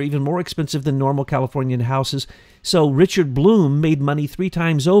sold, they were even more expensive than normal Californian houses. So Richard Bloom made money 3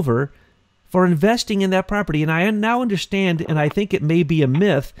 times over for investing in that property. And I now understand, and I think it may be a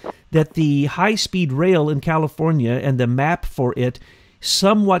myth, that the high-speed rail in California and the map for it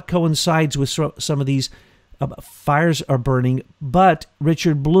somewhat coincides with some of these fires are burning, but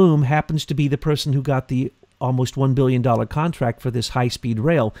Richard Bloom happens to be the person who got the almost $1 billion contract for this high-speed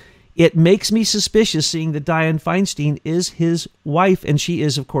rail. It makes me suspicious seeing that Dianne Feinstein is his wife, and she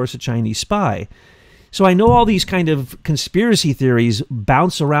is, of course, a Chinese spy. So I know all these kind of conspiracy theories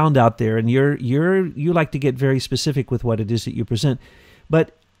bounce around out there, and you like to get very specific with what it is that you present.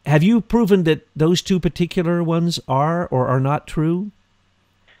 But have you proven that those 2 particular ones are or are not true?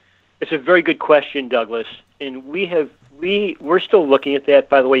 It's a very good question, Douglas. And we're still looking at that,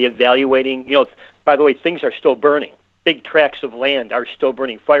 by the way, evaluating. By the way, things are still burning. Big tracts of land are still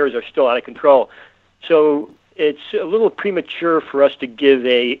burning. Fires are still out of control. So it's a little premature for us to give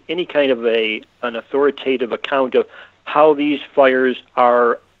any kind of an authoritative account of how these fires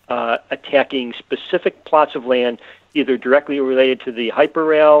are attacking specific plots of land, either directly related to the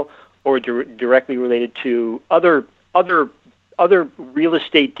hyperrail or directly related to other real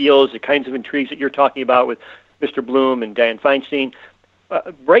estate deals, the kinds of intrigues that you're talking about with Mr. Bloom and Dianne Feinstein.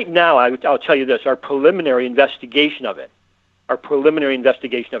 Right now, I'll tell you this: our preliminary investigation of it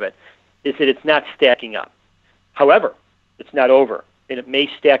is that it's not stacking up. However, it's not over, and it may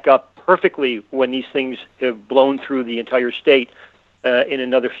stack up perfectly when these things have blown through the entire state in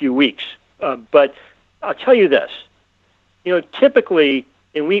another few weeks. But I'll tell you this: typically,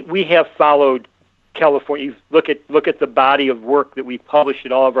 and we have followed California. You look at the body of work that we've published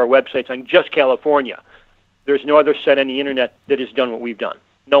at all of our websites on just California. There's no other site on the internet that has done what we've done.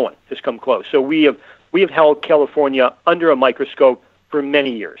 No one has come close. So we have held California under a microscope for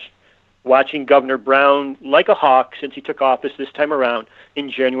many years, watching Governor Brown like a hawk since he took office this time around in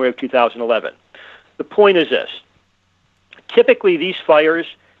January of 2011. The point is this: typically these fires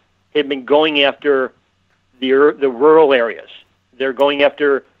have been going after the rural areas. They're going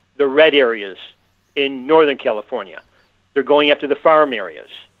after the red areas in Northern California. They're going after the farm areas,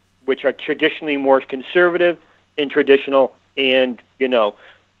 which are traditionally more conservative and traditional, and,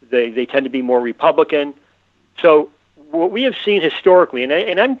 they tend to be more Republican. So what we have seen historically,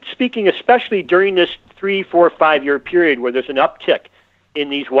 and I'm speaking especially during this 3, 4, 5-year period where there's an uptick in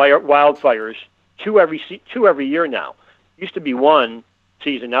these wildfires, two every year now. Used to be 1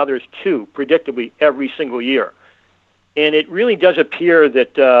 season, now there's 2, predictably, every single year. And it really does appear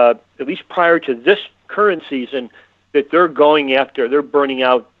that, at least prior to this current season, that they're burning out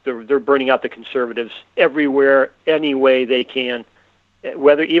the conservatives everywhere, any way they can,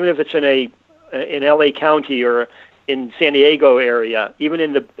 even if it's in LA County or in San Diego area, even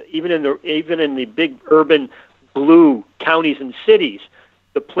in the big urban blue counties and cities,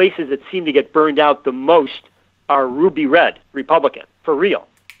 the places that seem to get burned out the most are ruby red Republican, for real.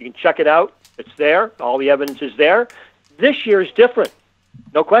 You can check it out. It's there. All the evidence is there. This year is different.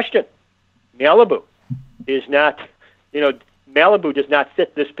 No question. Malibu is not, Malibu does not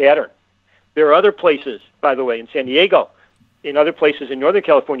fit this pattern. There are other places, by the way, in San Diego, in other places in Northern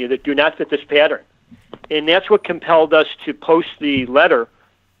California that do not fit this pattern. And that's what compelled us to post the letter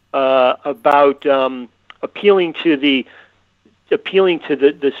about appealing to the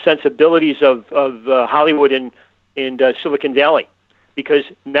sensibilities of Hollywood and Silicon Valley, because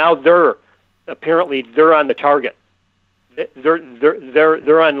now they're on the target.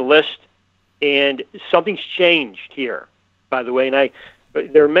 They're on the list, and something's changed here, by the way. And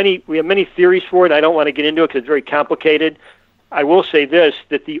we have many theories for it. I don't want to get into it because it's very complicated. I will say this,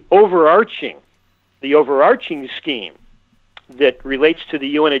 that the overarching scheme that relates to the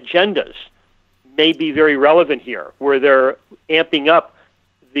UN agendas may be very relevant here, where they're amping up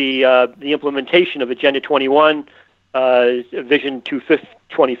the implementation of Agenda 21, Vision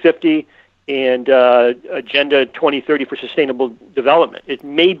 2050, and Agenda 2030 for Sustainable Development. It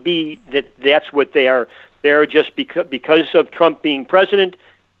may be that that's what they are. They're just because of Trump being president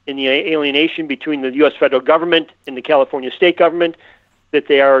and the alienation between the U.S. federal government and the California state government, that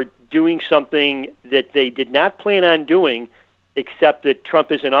they are doing something that they did not plan on doing, except that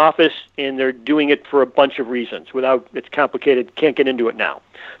Trump is in office, and they're doing it for a bunch of reasons. It's complicated, can't get into it now.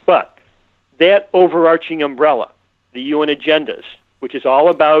 But that overarching umbrella, the UN agendas, which is all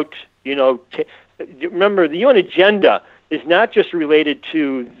about, remember, the UN agenda is not just related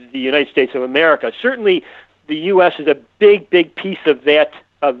to the United States of America. Certainly, the U.S. is a big, big piece of that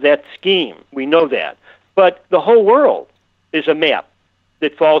scheme. We know that. But the whole world is a map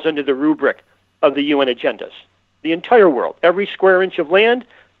that falls under the rubric of the UN agendas. The entire world, every square inch of land,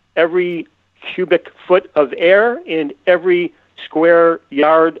 every cubic foot of air, and every square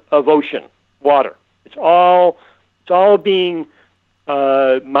yard of ocean, water. It's all being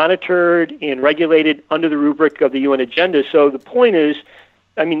monitored and regulated under the rubric of the UN agenda. So the point is,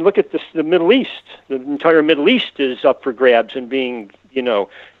 look at this, the Middle East. The entire Middle East is up for grabs and being,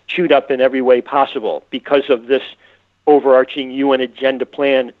 chewed up in every way possible because of this overarching UN agenda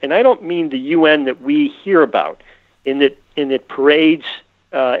plan. And I don't mean the UN that we hear about in that parades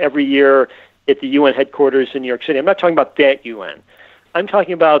every year at the UN headquarters in New York City. I'm not talking about that UN. I'm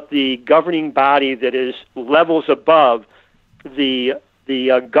talking about the governing body that is levels above the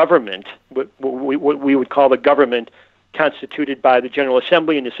government, what we would call the government constituted by the General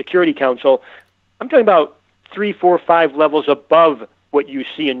Assembly and the Security Council. I'm talking about 3, 4, 5 levels above what you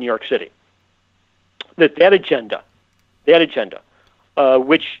see in New York City. That agenda,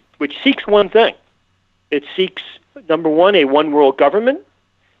 which seeks one thing. It seeks, number one, a one world government,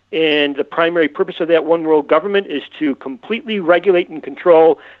 and the primary purpose of that one world government is to completely regulate and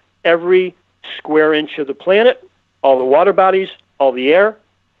control every square inch of the planet, all the water bodies, all the air,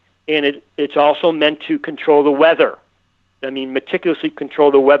 and it's also meant to control the weather. Meticulously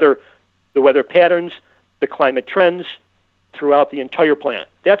control the weather patterns, the climate trends throughout the entire planet.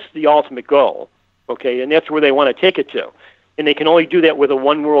 That's the ultimate goal, okay? And that's where they want to take it to. And they can only do that with a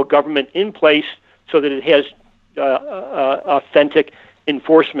one world government in place so that it has authentic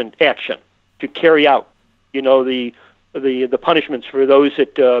enforcement action to carry out, the punishments for those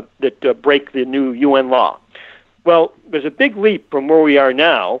that break the new UN law. Well, there's a big leap from where we are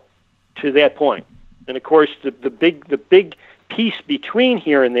now to that point. And of course, the big piece between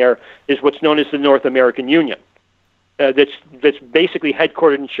here and there is what's known as the North American Union. That's basically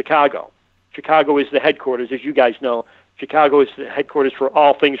headquartered in Chicago. Chicago is the headquarters, as you guys know. Chicago is the headquarters for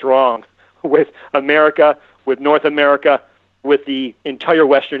all things wrong with America, with North America, with the entire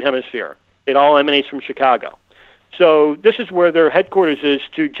Western Hemisphere. It all emanates from Chicago. So this is where their headquarters is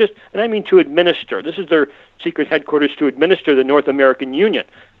to administer. This is their secret headquarters to administer the North American Union.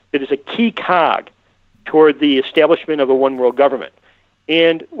 It is a key cog toward the establishment of a one world government.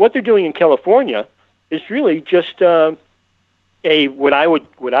 And what they're doing in California is really just what I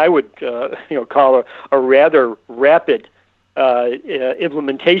would call a rather rapid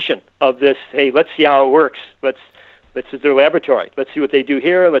implementation of this. Hey, let's see how it works. This is their laboratory. Let's see what they do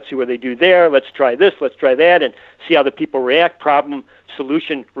here. Let's see what they do there. Let's try this. Let's try that, and see how the people react. Problem,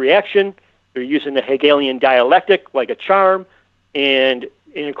 solution, reaction. They're using the Hegelian dialectic like a charm, and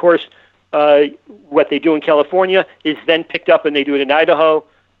of course, what they do in California is then picked up, and they do it in Idaho.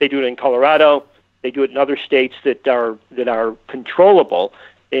 They do it in Colorado. They do it in other states that are controllable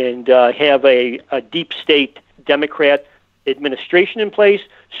and have a deep state Democrat administration in place.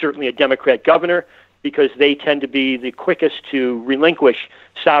 Certainly, a Democrat governor. because they tend to be the quickest to relinquish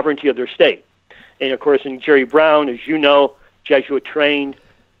sovereignty of their state. And, of course, in Jerry Brown, as you know, Jesuit-trained,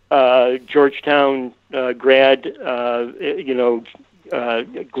 Georgetown grad,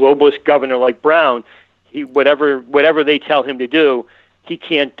 globalist governor like Brown, whatever they tell him to do, he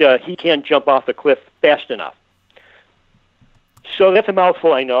can't jump off the cliff fast enough. So that's a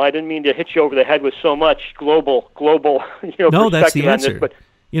mouthful, I know. I didn't mean to hit you over the head with so much global, no, that's the perspective on answer. this. But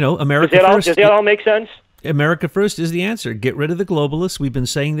America first. Does that all make sense? America first is the answer. Get rid of the globalists. We've been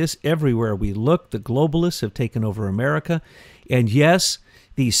saying this everywhere we look. The globalists have taken over America. And yes,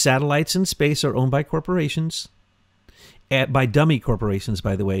 these satellites in space are owned by corporations, by dummy corporations,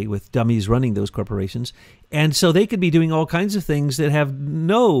 by the way, with dummies running those corporations. And so they could be doing all kinds of things that have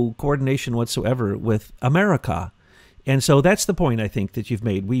no coordination whatsoever with America. And so that's the point, I think, that you've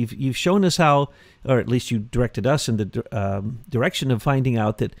made. You've shown us how, or at least you directed us in the direction of finding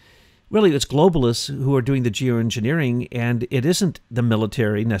out that really it's globalists who are doing the geoengineering, and it isn't the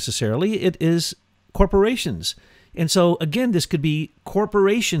military necessarily. It is corporations. And so, again, this could be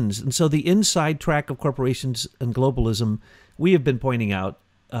corporations. And so the inside track of corporations and globalism, we have been pointing out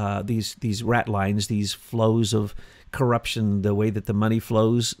these rat lines, these flows of corruption, the way that the money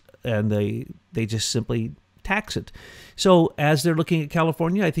flows, and they just simply tax it. So as they're looking at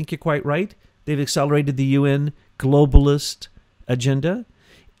California, I think you're quite right. They've accelerated the UN globalist agenda.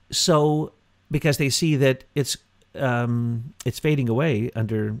 So because they see that it's fading away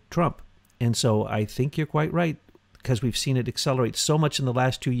under Trump. And so I think you're quite right, because we've seen it accelerate so much in the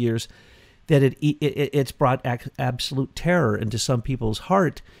last 2 years that it's brought absolute terror into some people's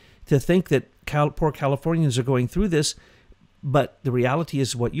heart to think that poor Californians are going through this. But the reality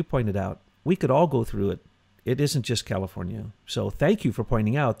is what you pointed out. We could all go through it. It isn't just California. So thank you for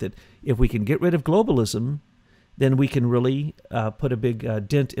pointing out that if we can get rid of globalism, then we can really put a big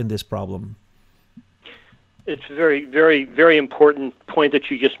dent in this problem. It's a very, very, very important point that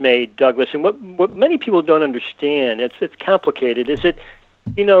you just made, Douglas. And what many people don't understand, it's complicated, is that,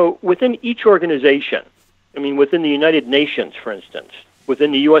 within each organization, within the United Nations, for instance,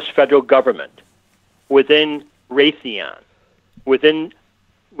 within the U.S. federal government, within Raytheon, within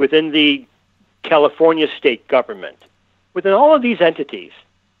the California state government, within all of these entities,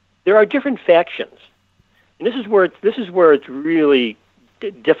 there are different factions. And this is where it's really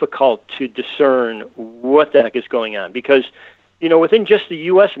difficult to discern what the heck is going on, because within just the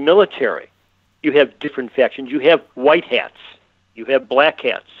U.S. military, you have different factions. You have white hats, you have black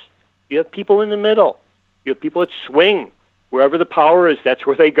hats, you have people in the middle, you have people that swing wherever the power is. That's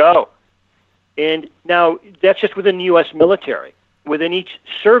where they go. And now that's just within the U.S. military. Within each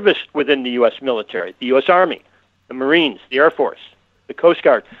service within the U.S. military, the U.S. Army, the Marines, the Air Force, the Coast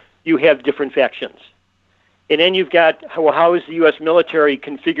Guard, you have different factions. And then you've got, how is the U.S. military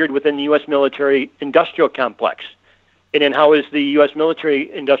configured within the U.S. military industrial complex? And then how is the U.S.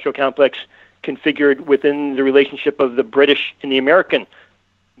 military industrial complex configured within the relationship of the British and the American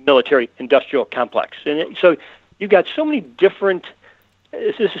military industrial complex? And so you've got so many different,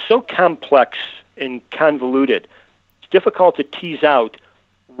 this is so complex and convoluted. It's difficult to tease out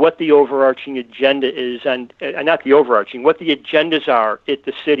what the overarching agenda is, and not the overarching, what the agendas are at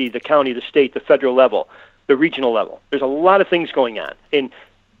the city, the county, the state, the federal level, the regional level. There's a lot of things going on. And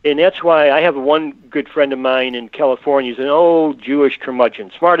that's why I have one good friend of mine in California. He's an old Jewish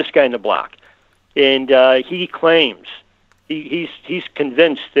curmudgeon, smartest guy in the block. And he claims, he's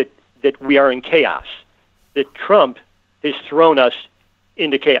convinced that we are in chaos, that Trump has thrown us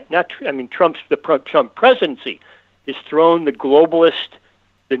into chaos. Trump presidency has thrown the globalist,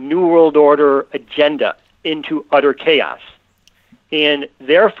 the New World Order agenda into utter chaos. And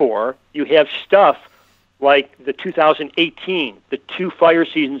therefore, you have stuff like the 2018, the two fire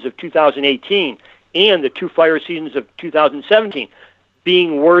seasons of 2018, and the two fire seasons of 2017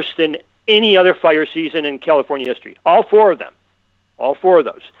 being worse than any other fire season in California history. All four of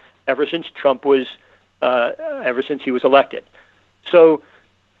those, ever since he was elected. So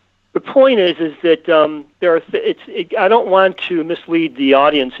the point is that I don't want to mislead the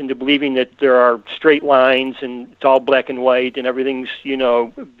audience into believing that there are straight lines and it's all black and white and everything's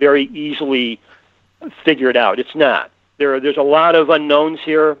very easily figured out. It's not. There's a lot of unknowns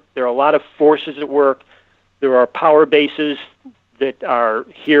here. There are a lot of forces at work. There are power bases that are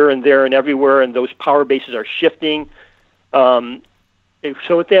here and there and everywhere, and those power bases are shifting. So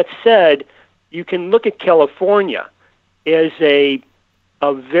with that said, you can look at California as a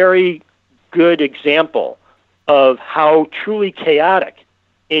very good example of how truly chaotic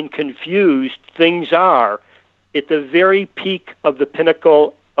and confused things are at the very peak of the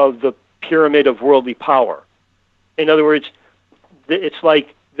pinnacle of the pyramid of worldly power. In other words, it's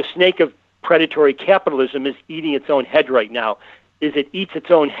like the snake of predatory capitalism is eating its own head right now. As it eats its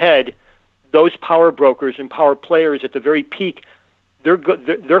own head, those power brokers and power players at the very peak, they're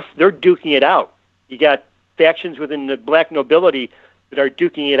duking it out. You got factions within the black nobility that are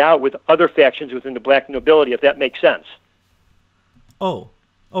duking it out with other factions within the black nobility, if that makes sense. Oh,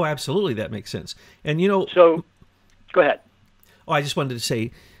 absolutely, that makes sense. And so go ahead. Oh, I just wanted to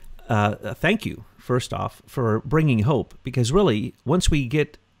say thank you, first off, for bringing hope, because really, once we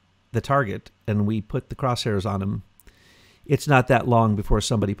get the target and we put the crosshairs on them, it's not that long before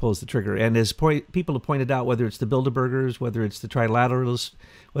somebody pulls the trigger. And as people have pointed out, whether it's the Bilderbergers, whether it's the Trilateralists,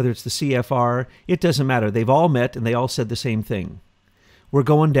 whether it's the CFR, it doesn't matter. They've all met and they all said the same thing. We're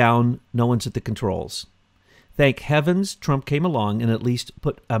going down. No one's at the controls. Thank heavens Trump came along and at least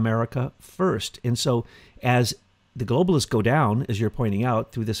put America first. And so as the globalists go down, as you're pointing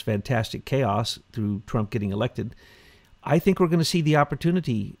out, through this fantastic chaos, through Trump getting elected, I think we're going to see the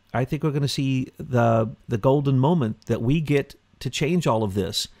opportunity. I think we're going to see the golden moment that we get to change all of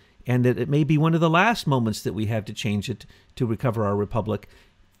this, and that it may be one of the last moments that we have to change it to recover our republic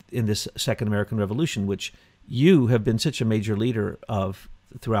in this Second American Revolution, which you have been such a major leader of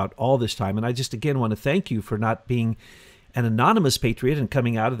throughout all this time. And I just, again, want to thank you for not being an anonymous patriot and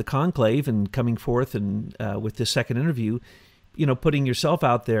coming out of the conclave and coming forth and with this second interview, putting yourself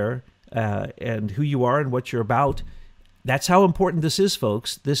out there and who you are and what you're about. That's how important this is,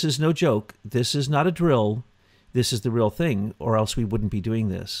 folks. This is no joke. This is not a drill. This is the real thing, or else we wouldn't be doing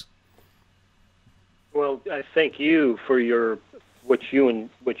this. Well, I thank you for what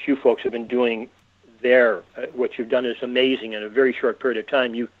you folks have been doing there. What you've done is amazing in a very short period of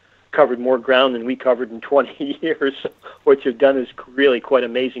time. You covered more ground than we covered in 20 years. What you've done is really quite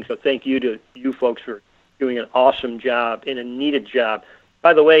amazing. So thank you to you folks for doing an awesome job and a needed job.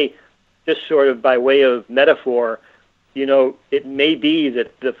 By the way, just sort of by way of metaphor, it may be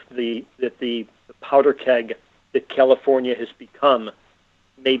that the powder keg that California has become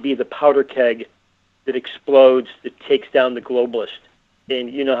may be the powder keg that explodes, that takes down the globalist.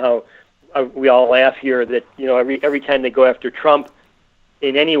 And you know how we all laugh here that every time they go after Trump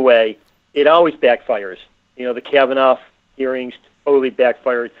in any way, it always backfires. The Kavanaugh hearings totally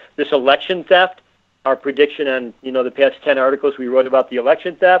backfired. This election theft, our prediction on the past 10 articles we wrote about the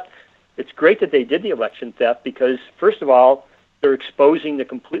election theft. It's great that they did the election theft because, first of all, they're exposing the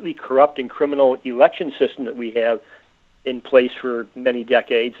completely corrupt and criminal election system that we have in place for many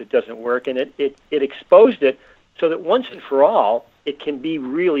decades. It doesn't work, and it exposed it so that once and for all, it can be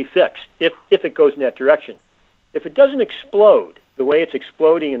really fixed if it goes in that direction. If it doesn't explode the way it's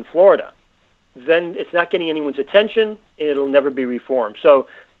exploding in Florida, then it's not getting anyone's attention, and it'll never be reformed. So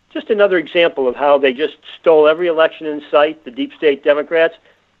just another example of how they just stole every election in sight, the deep state Democrats.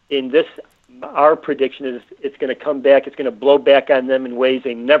 In this, our prediction is it's going to come back, it's going to blow back on them in ways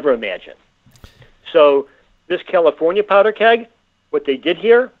they never imagined. So this California powder keg, what they did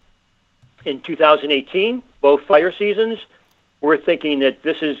here in 2018, both fire seasons, we're thinking that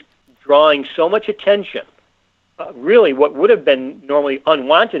this is drawing so much attention, really what would have been normally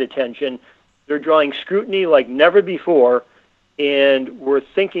unwanted attention, they're drawing scrutiny like never before, and we're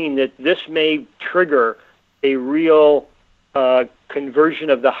thinking that this may trigger a real conversion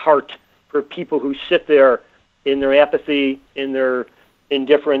of the heart for people who sit there in their apathy, in their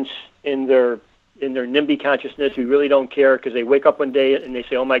indifference, in their NIMBY consciousness, who really don't care because they wake up one day and they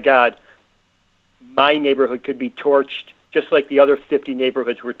say, oh my God, my neighborhood could be torched just like the other 50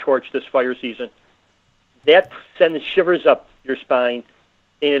 neighborhoods were torched this fire season. That sends shivers up your spine,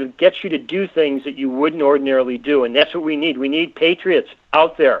 and it gets you to do things that you wouldn't ordinarily do, and that's what we need. We need patriots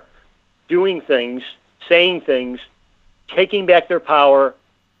out there doing things, saying things, taking back their power,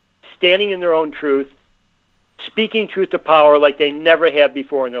 standing in their own truth, speaking truth to power like they never have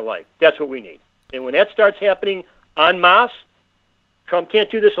before in their life. That's what we need. And when that starts happening en masse, Trump can't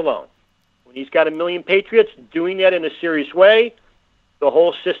do this alone. When he's got 1 million patriots doing that in a serious way, the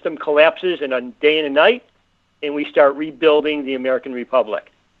whole system collapses in a day and a night, and we start rebuilding the American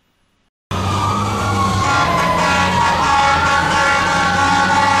Republic.